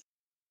from it?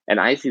 And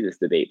I see this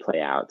debate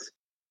play out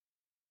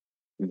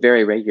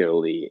very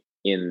regularly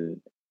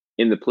in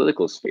the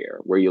political sphere,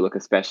 where you look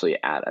especially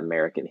at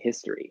American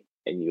history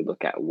and you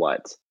look at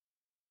what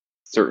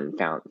certain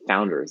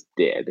founders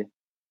did,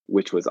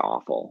 which was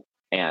awful,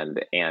 and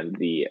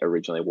the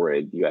originally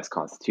worded U.S.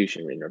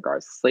 Constitution in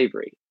regards to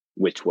slavery,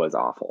 which was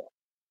awful,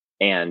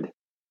 and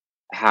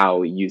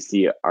how you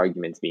see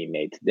arguments being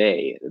made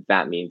today.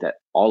 That means that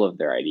all of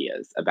their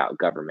ideas about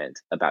government,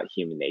 about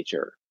human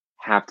nature,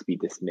 have to be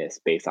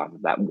dismissed based off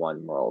of that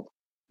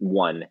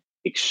one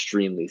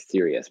extremely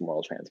serious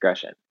moral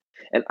transgression.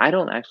 And I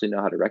don't actually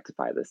know how to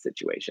rectify this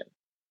situation,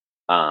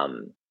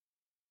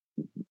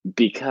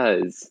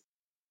 because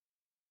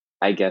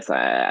I guess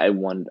I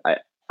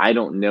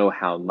don't know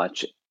how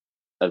much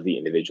of the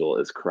individual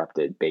is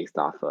corrupted based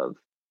off of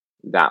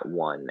that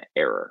one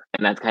error.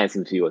 And that kind of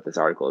seems to be what this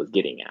article is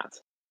getting at,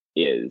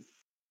 is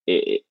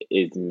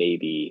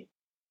maybe,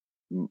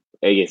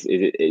 I guess,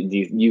 do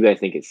you guys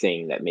think it's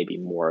saying that maybe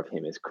more of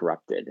him is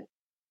corrupted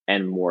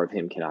and more of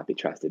him cannot be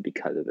trusted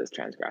because of this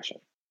transgression?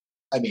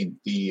 I mean,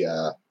 the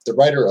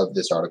writer of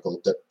this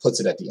article puts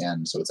it at the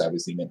end, so it's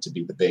obviously meant to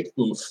be the big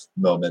oof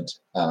moment.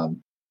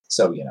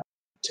 So,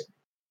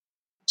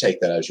 take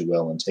that as you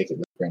will and take it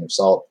with a grain of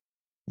salt.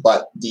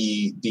 But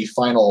the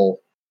final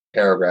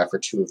paragraph or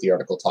two of the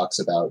article talks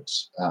about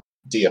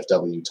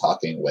DFW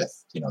talking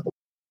with, the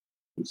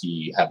who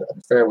he had an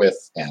affair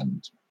with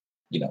and,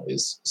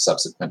 is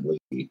subsequently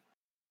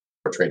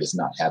portrayed as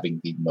not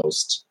having the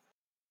most,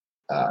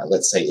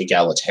 let's say,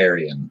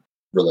 egalitarian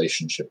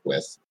relationship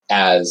with,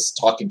 as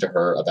talking to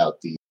her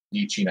about the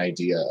Nietzschean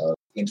idea of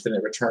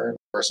infinite return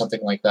or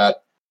something like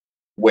that,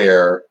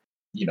 where,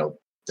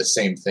 the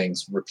same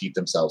things repeat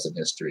themselves in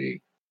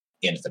history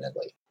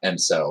infinitely. And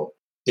so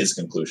his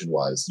conclusion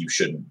was, you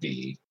shouldn't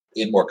be,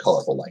 in more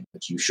colorful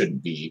language, you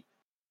shouldn't be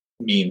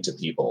mean to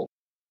people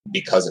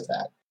because of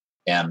that.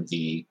 And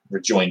the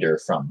rejoinder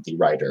from the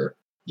writer,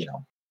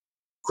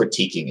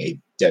 critiquing a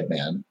dead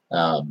man,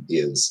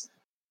 is,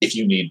 if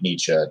you need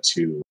Nietzsche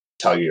to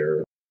tell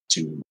yourself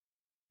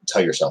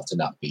to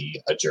not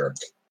be a jerk,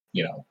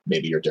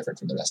 maybe you're different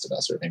from the rest of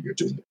us, or maybe you're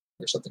doing it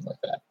or something like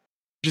that.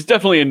 Which is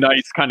definitely a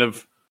nice kind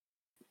of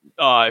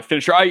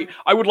finisher. I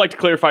would like to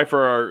clarify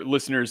for our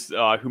listeners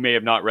who may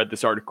have not read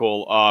this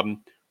article.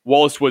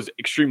 Wallace was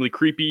extremely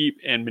creepy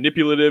and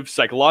manipulative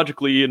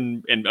psychologically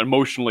and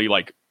emotionally,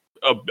 like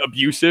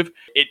abusive.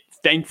 It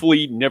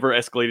thankfully never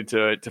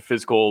escalated to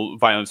physical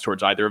violence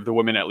towards either of the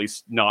women, at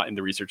least not in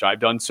the research I've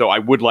done. So I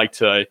would like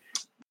to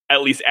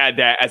at least add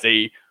that as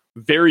a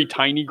very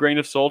tiny grain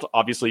of salt.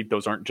 Obviously,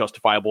 those aren't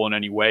justifiable in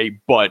any way,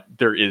 but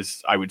there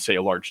is, I would say,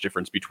 a large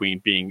difference between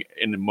being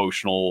an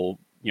emotional,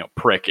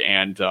 prick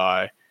and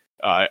a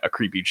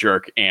creepy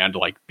jerk and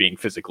like being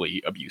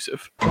physically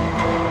abusive.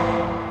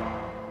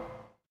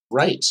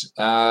 Right.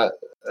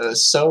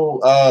 So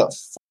for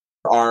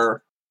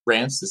our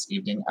rants this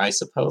evening, I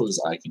suppose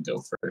I can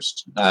go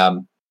first.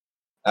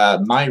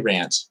 My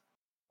rant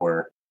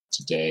for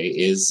today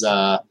is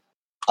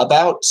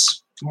about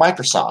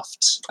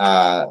Microsoft.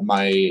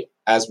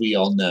 As we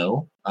all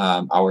know,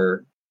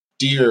 our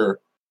dear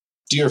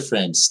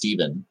friend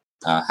Stephen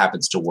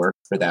happens to work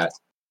for that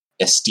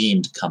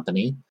esteemed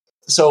company.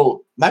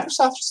 So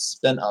Microsoft's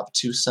been up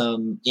to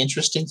some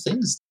interesting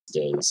things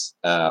these days,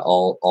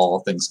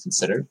 all things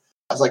considered.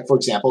 Like, for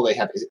example, they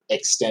have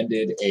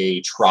extended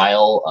a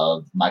trial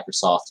of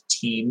Microsoft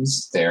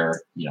Teams,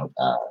 their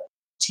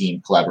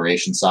team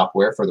collaboration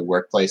software for the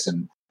workplace,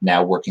 and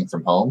now working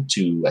from home,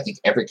 to I think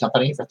every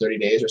company for 30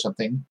 days or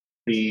something.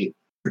 Pretty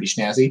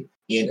snazzy.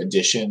 In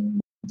addition,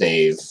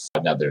 there's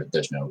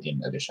no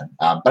in addition.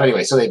 But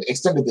anyway, so they've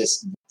extended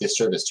this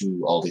service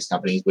to all these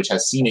companies, which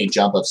has seen a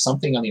jump of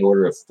something on the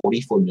order of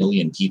 44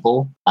 million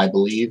people, I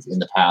believe, in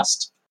the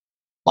past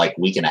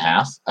week and a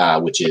half,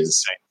 which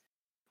is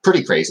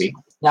pretty crazy.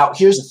 Now,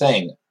 here's the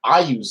thing.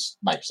 I use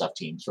Microsoft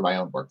Teams for my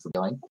own work for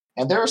billing,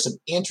 and there are some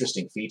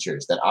interesting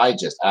features that I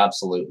just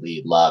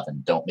absolutely love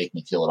and don't make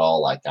me feel at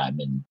all like I'm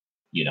in,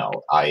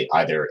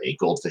 either a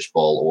goldfish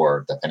bowl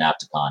or the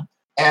panopticon.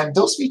 And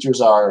those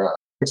features are,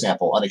 for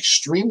example, an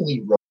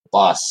extremely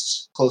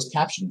robust closed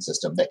captioning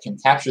system that can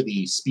capture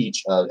the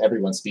speech of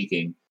everyone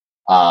speaking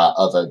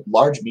of a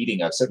large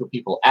meeting of several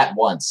people at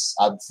once,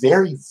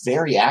 very,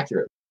 very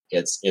accurate.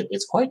 It's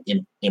quite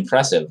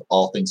impressive,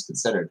 all things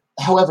considered.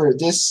 However,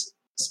 this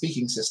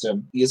speaking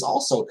system is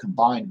also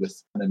combined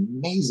with an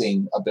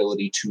amazing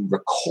ability to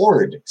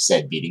record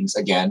said meetings,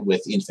 again,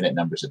 with infinite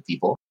numbers of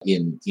people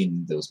in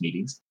those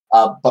meetings.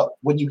 But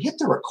when you hit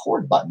the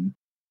record button,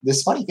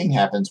 this funny thing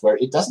happens where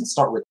it doesn't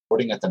start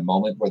recording at the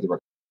moment where the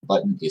record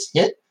button is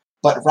hit,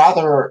 but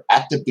rather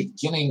at the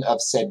beginning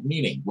of said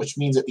meeting, which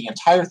means that the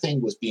entire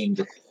thing was being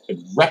recorded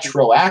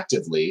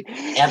retroactively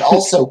and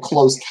also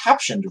closed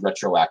captioned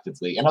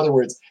retroactively. In other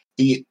words,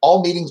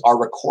 all meetings are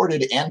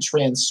recorded and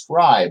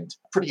transcribed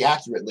pretty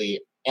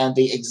accurately, and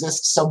they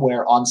exist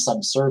somewhere on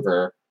some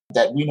server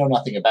that we know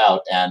nothing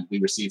about and we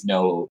receive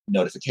no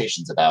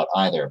notifications about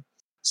either.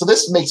 So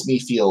this makes me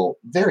feel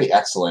very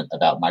excellent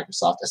about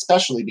Microsoft,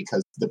 especially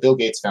because the Bill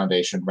Gates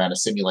Foundation ran a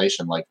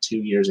simulation 2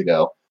 years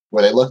ago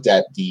where they looked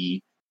at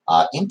the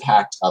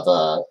impact of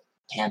a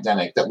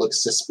pandemic that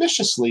looks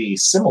suspiciously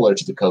similar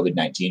to the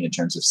COVID-19 in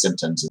terms of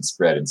symptoms and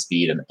spread and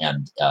speed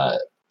and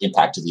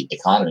impact to the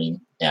economy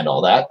and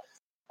all that,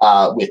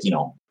 with,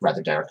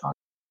 rather dire economy.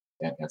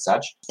 and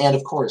such. And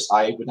of course,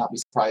 I would not be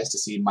surprised to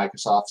see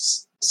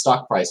Microsoft's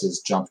stock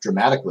prices jump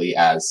dramatically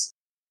as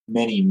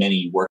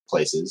many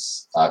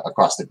workplaces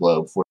across the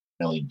globe, 40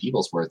 million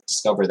people's worth,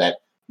 discover that,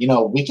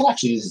 we can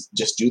actually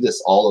just do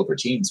this all over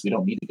Teams. We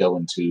don't need to go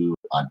into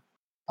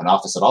an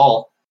office at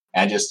all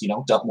and just,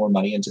 dump more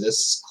money into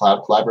this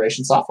cloud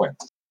collaboration software.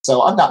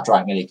 So I'm not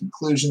drawing any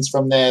conclusions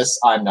from this.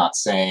 I'm not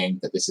saying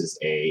that this is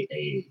a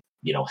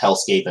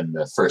hellscape and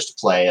the first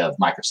play of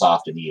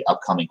Microsoft in the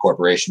upcoming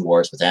corporation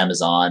wars with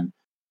Amazon,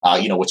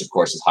 which of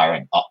course is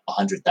hiring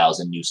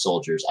 100,000 new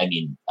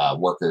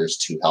workers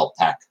to help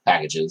pack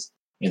packages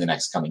in the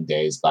next coming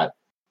days. But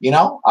the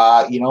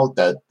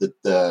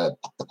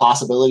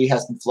possibility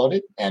has been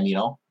floated, and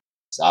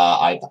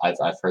I've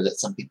heard that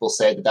some people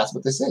say that that's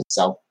what this is.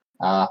 So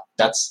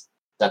that's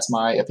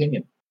my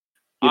opinion.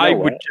 I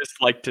would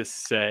just like to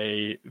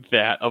say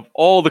that of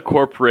all the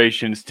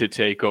corporations to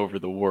take over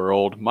the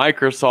world,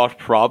 Microsoft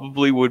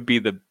probably would be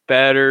the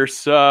better.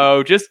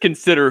 So just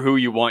consider who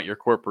you want your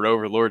corporate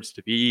overlords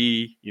to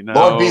be.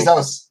 Lord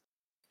Bezos.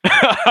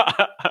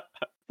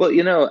 Well,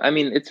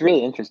 it's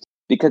really interesting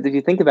because if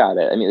you think about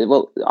it,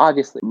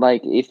 obviously,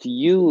 like if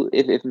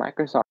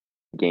Microsoft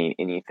gained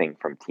anything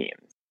from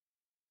Teams,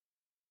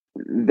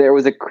 there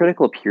was a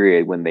critical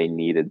period when they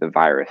needed the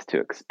virus to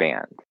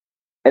expand.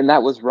 And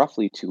that was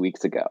roughly 2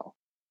 weeks ago,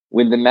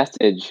 when the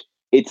message,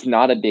 it's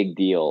not a big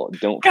deal,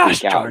 don't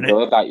freak out,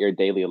 go about your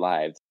daily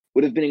lives,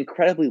 would have been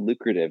incredibly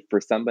lucrative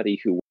for somebody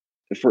for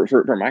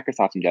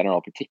Microsoft in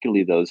general,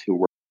 particularly those who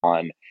work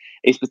on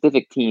a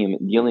specific team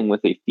dealing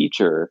with a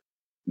feature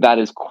that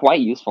is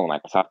quite useful in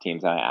Microsoft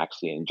Teams and I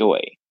actually enjoy,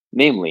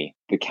 namely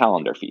the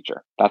calendar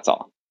feature. That's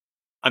all.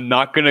 I'm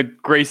not going to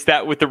grace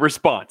that with a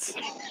response.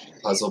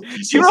 Puzzle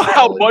pieces. You know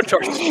how much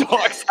our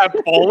stocks have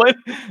fallen?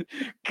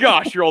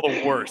 Gosh, you're all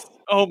the worst.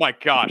 Oh my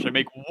gosh, I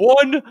make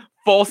one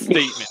false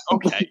statement.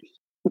 Okay.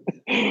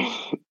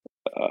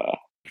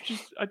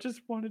 I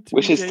just wanted to.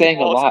 Which is saying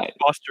a lot.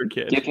 Foster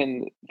kid.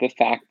 Given the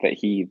fact that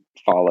he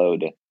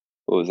followed,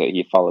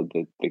 He followed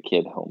the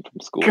kid home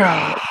from school.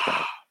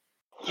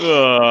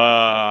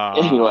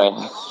 Anyway,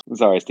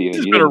 sorry, Steven. This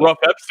has been a rough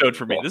episode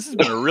for me. This has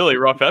been a really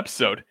rough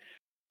episode.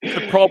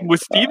 The problem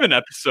with Steven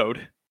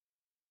episode.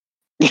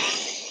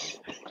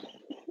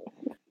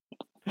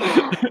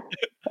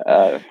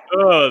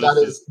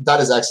 That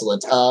is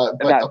excellent.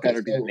 That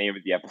better be the name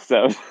of the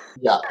episode.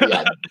 Yeah.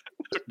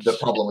 The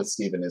problem with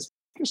Steven is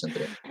this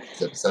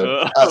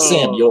episode.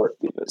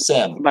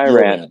 Sam. My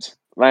rant.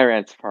 My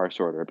rant's far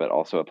shorter, but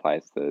also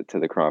applies to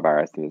the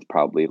coronavirus and is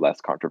probably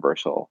less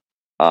controversial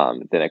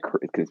than a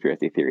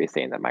conspiracy theory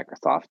saying that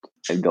Microsoft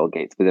and Bill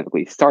Gates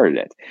specifically started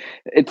it.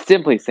 It's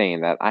simply saying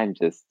that I'm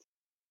just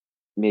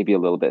maybe a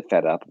little bit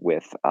fed up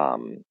with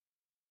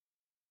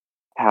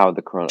how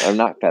the corona. I'm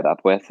not fed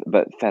up with,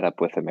 but fed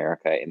up with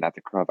America in that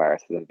the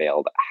coronavirus has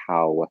unveiled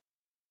how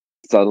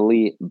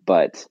subtly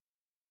but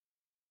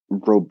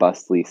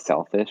robustly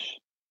selfish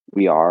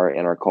we are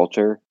in our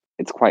culture.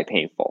 It's quite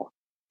painful.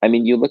 I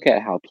mean, you look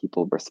at how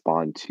people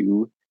respond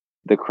to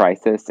the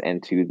crisis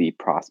and to the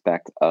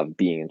prospect of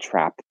being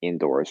trapped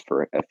indoors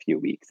for a few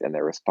weeks, and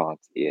their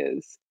response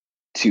is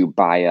to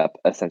buy up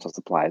essential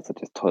supplies such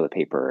as toilet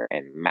paper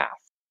and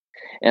masks.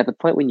 And at the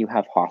point when you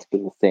have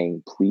hospitals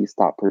saying, please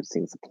stop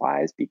purchasing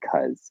supplies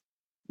because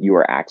you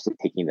are actually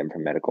taking them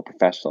from medical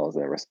professionals,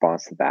 and the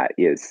response to that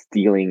is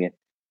stealing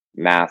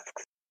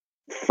masks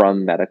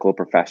from medical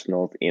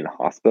professionals in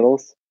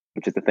hospitals,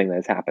 which is the thing that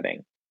is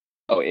happening.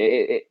 Oh,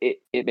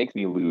 it makes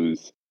me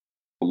lose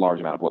a large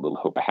amount of what little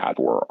hope I had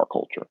for our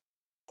culture.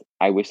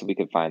 I wish that we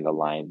could find the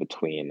line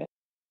between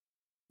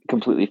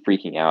completely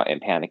freaking out and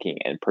panicking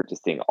and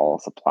purchasing all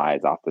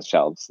supplies off the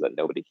shelves so that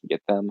nobody can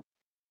get them,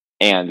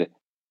 and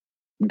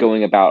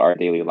going about our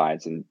daily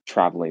lives and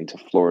traveling to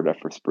Florida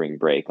for spring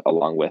break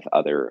along with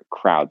other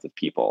crowds of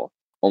people,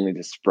 only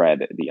to spread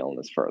the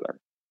illness further.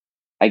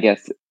 I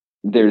guess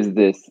there's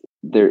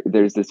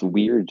this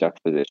weird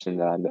juxtaposition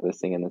that I'm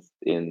noticing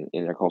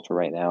in our culture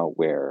right now,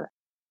 where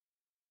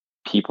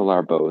people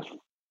are both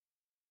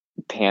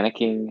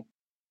panicking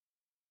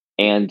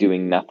and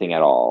doing nothing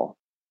at all,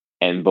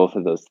 and both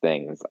of those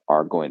things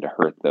are going to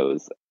hurt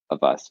those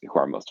of us who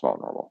are most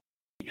vulnerable.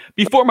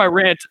 Before my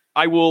rant,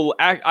 I will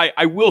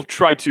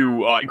try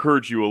to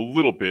encourage you a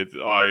little bit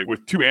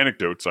with two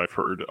anecdotes I've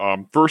heard.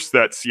 First,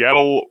 that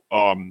Seattle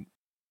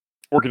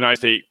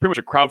organized pretty much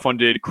a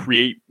crowdfunded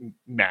create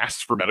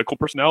masks for medical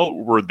personnel,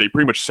 where they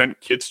pretty much sent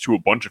kits to a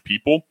bunch of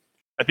people.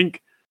 I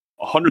think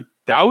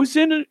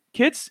 100,000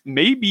 kits,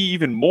 maybe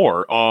even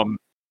more.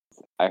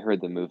 I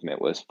heard the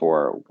movement was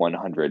for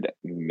 100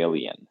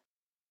 million.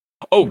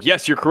 Oh,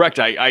 yes, you're correct.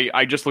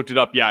 I just looked it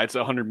up. Yeah, it's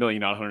 100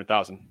 million, not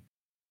 100,000.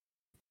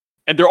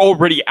 And they're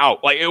already out,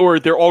 or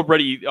they're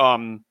already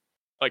kind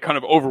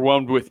of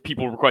overwhelmed with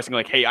people requesting,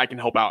 hey, I can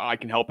help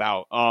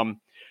out.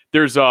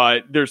 There's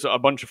a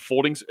bunch of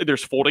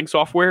folding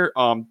software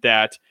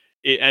that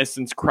in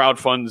essence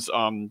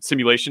crowdfunds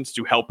simulations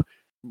to help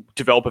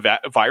develop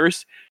a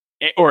virus,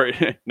 or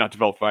not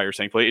develop a virus,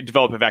 thankfully,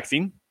 develop a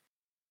vaccine.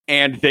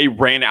 And they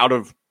ran out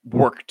of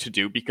work to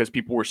do because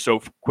people were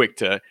so quick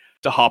to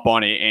hop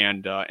on it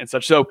and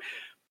such. So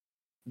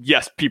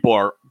yes, people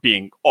are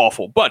being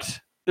awful, but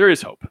there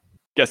is hope.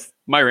 Guess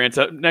my rant's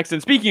up next.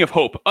 And speaking of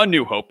hope, a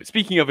new hope.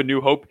 Speaking of a new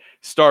hope,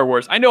 Star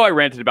Wars. I know I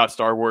ranted about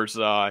Star Wars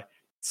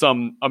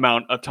some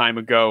amount of time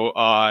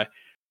ago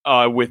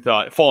with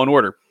Fallen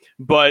Order,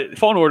 but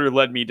Fallen Order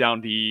led me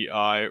down the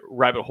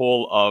rabbit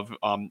hole of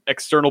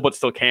external but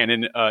still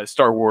canon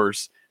Star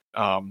Wars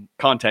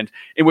content,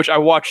 in which I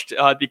watched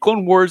the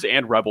Clone Wars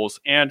and Rebels.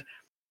 And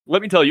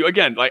let me tell you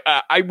again, like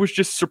I was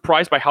just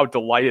surprised by how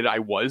delighted I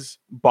was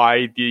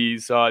by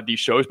these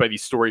shows, by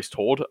these stories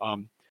told.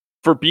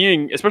 For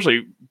being,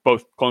 especially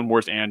both Clone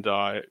Wars and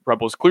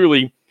Rebels,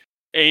 clearly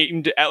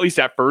aimed, at least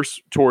at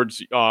first,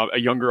 towards a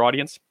younger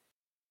audience.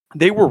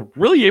 They were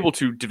really able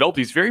to develop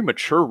these very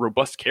mature,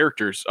 robust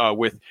characters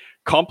with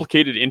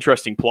complicated,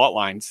 interesting plot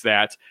lines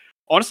that,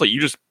 honestly,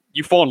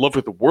 you fall in love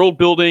with the world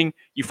building,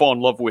 you fall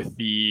in love with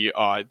the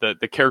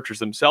characters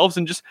themselves,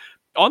 and just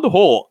on the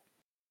whole,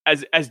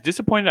 as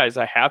disappointed as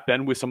I have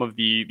been with some of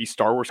the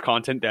Star Wars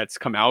content that's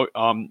come out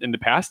in the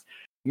past,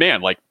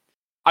 man, like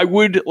I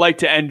would like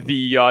to end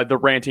the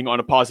ranting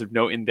on a positive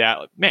note in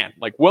that, man,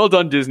 like well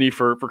done Disney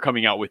for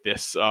coming out with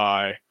this.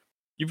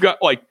 You've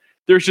got like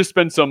there's just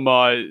been some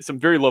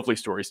very lovely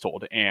stories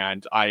told,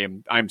 and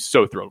I'm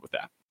so thrilled with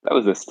that. That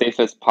was the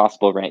safest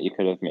possible rant you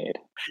could have made.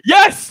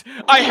 Yes,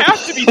 I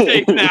have to be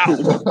safe now.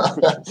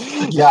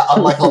 Yeah,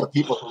 unlike all the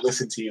people who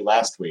listened to you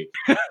last week,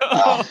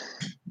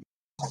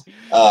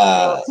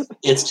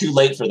 it's too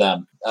late for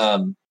them.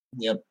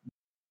 Yep.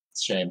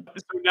 Shame.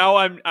 So now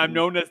I'm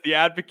known as the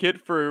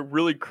advocate for a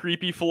really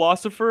creepy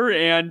philosopher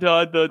and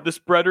the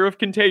spreader of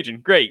contagion.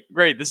 Great.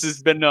 This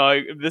has been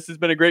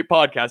a great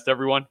podcast,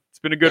 everyone. It's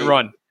been a good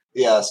run.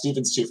 Yeah,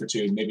 Steven's 2 for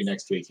 2. Maybe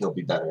next week he'll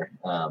be better.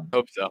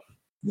 Hope so.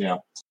 Yeah.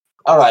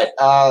 All right.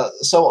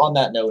 So on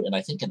that note, and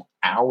I think an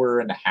hour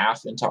and a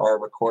half into our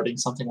recording,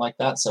 something like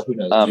that. So who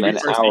knows? An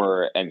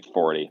hour and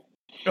 40.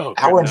 Oh,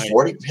 hour and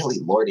 40? Really,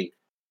 Lordy.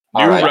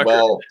 All right. Record.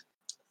 Well,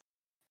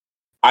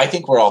 I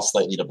think we're all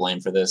slightly to blame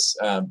for this,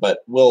 but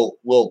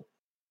we'll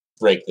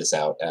break this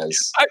out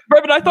as.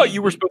 Brevin, I thought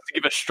you were supposed to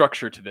give a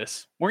structure to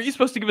this. Weren't you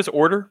supposed to give us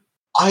order?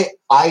 I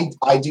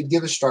did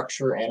give a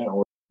structure and an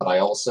order, but I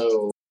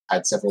also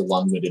had several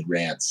long-winded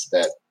rants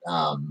that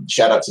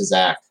shout out to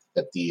Zach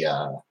at the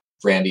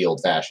brandy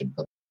old-fashioned.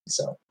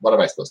 So what am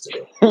I supposed to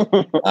do?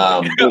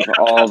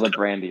 All the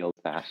brandy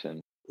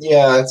old-fashioned.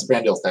 Yeah, it's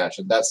brandy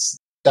old-fashioned. That's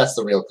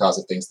the real cause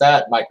of things.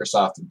 That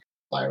Microsoft and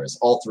virus,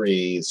 all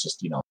three is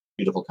just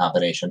beautiful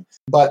combination.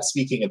 But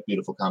speaking of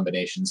beautiful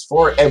combinations,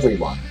 for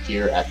everyone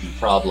here at the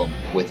Problem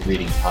with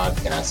Reading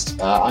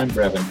podcast, I'm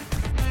Brevin.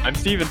 I'm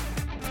Steven.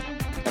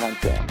 And I'm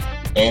Sam.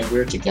 And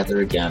we're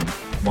together again,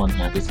 one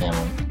happy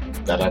family.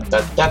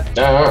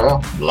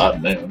 Da-da-da-da-da,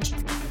 blood moons.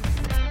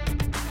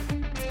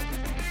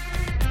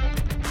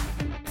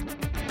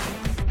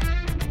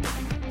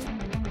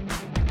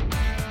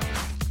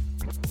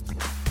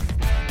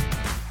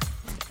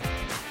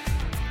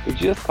 Did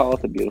you just call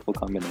it a beautiful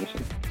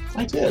combination?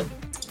 I did.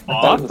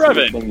 That was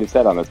the thing you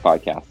said on this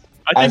podcast.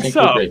 I think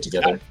so. We're great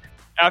together.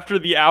 After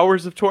the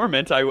hours of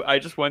torment, I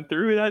just went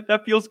through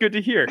that. Feels good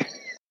to hear.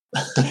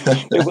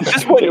 It was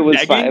just what it was.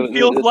 It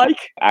feels like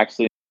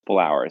actually full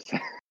hours.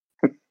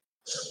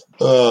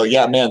 Oh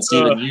yeah, man,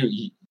 Steven,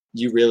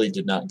 you really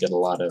did not get a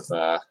lot of.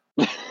 Oh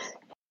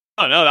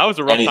no, that was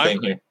a rough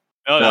time. Here.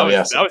 No,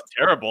 that was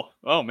terrible.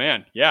 Oh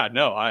man, yeah,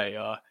 no,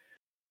 I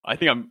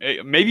think I'm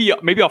maybe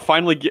I'll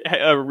finally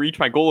reach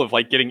my goal of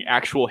like getting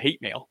actual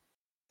hate mail.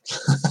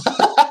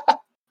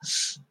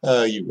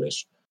 You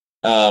wish.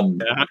 Yeah,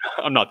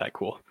 I'm not that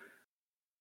cool.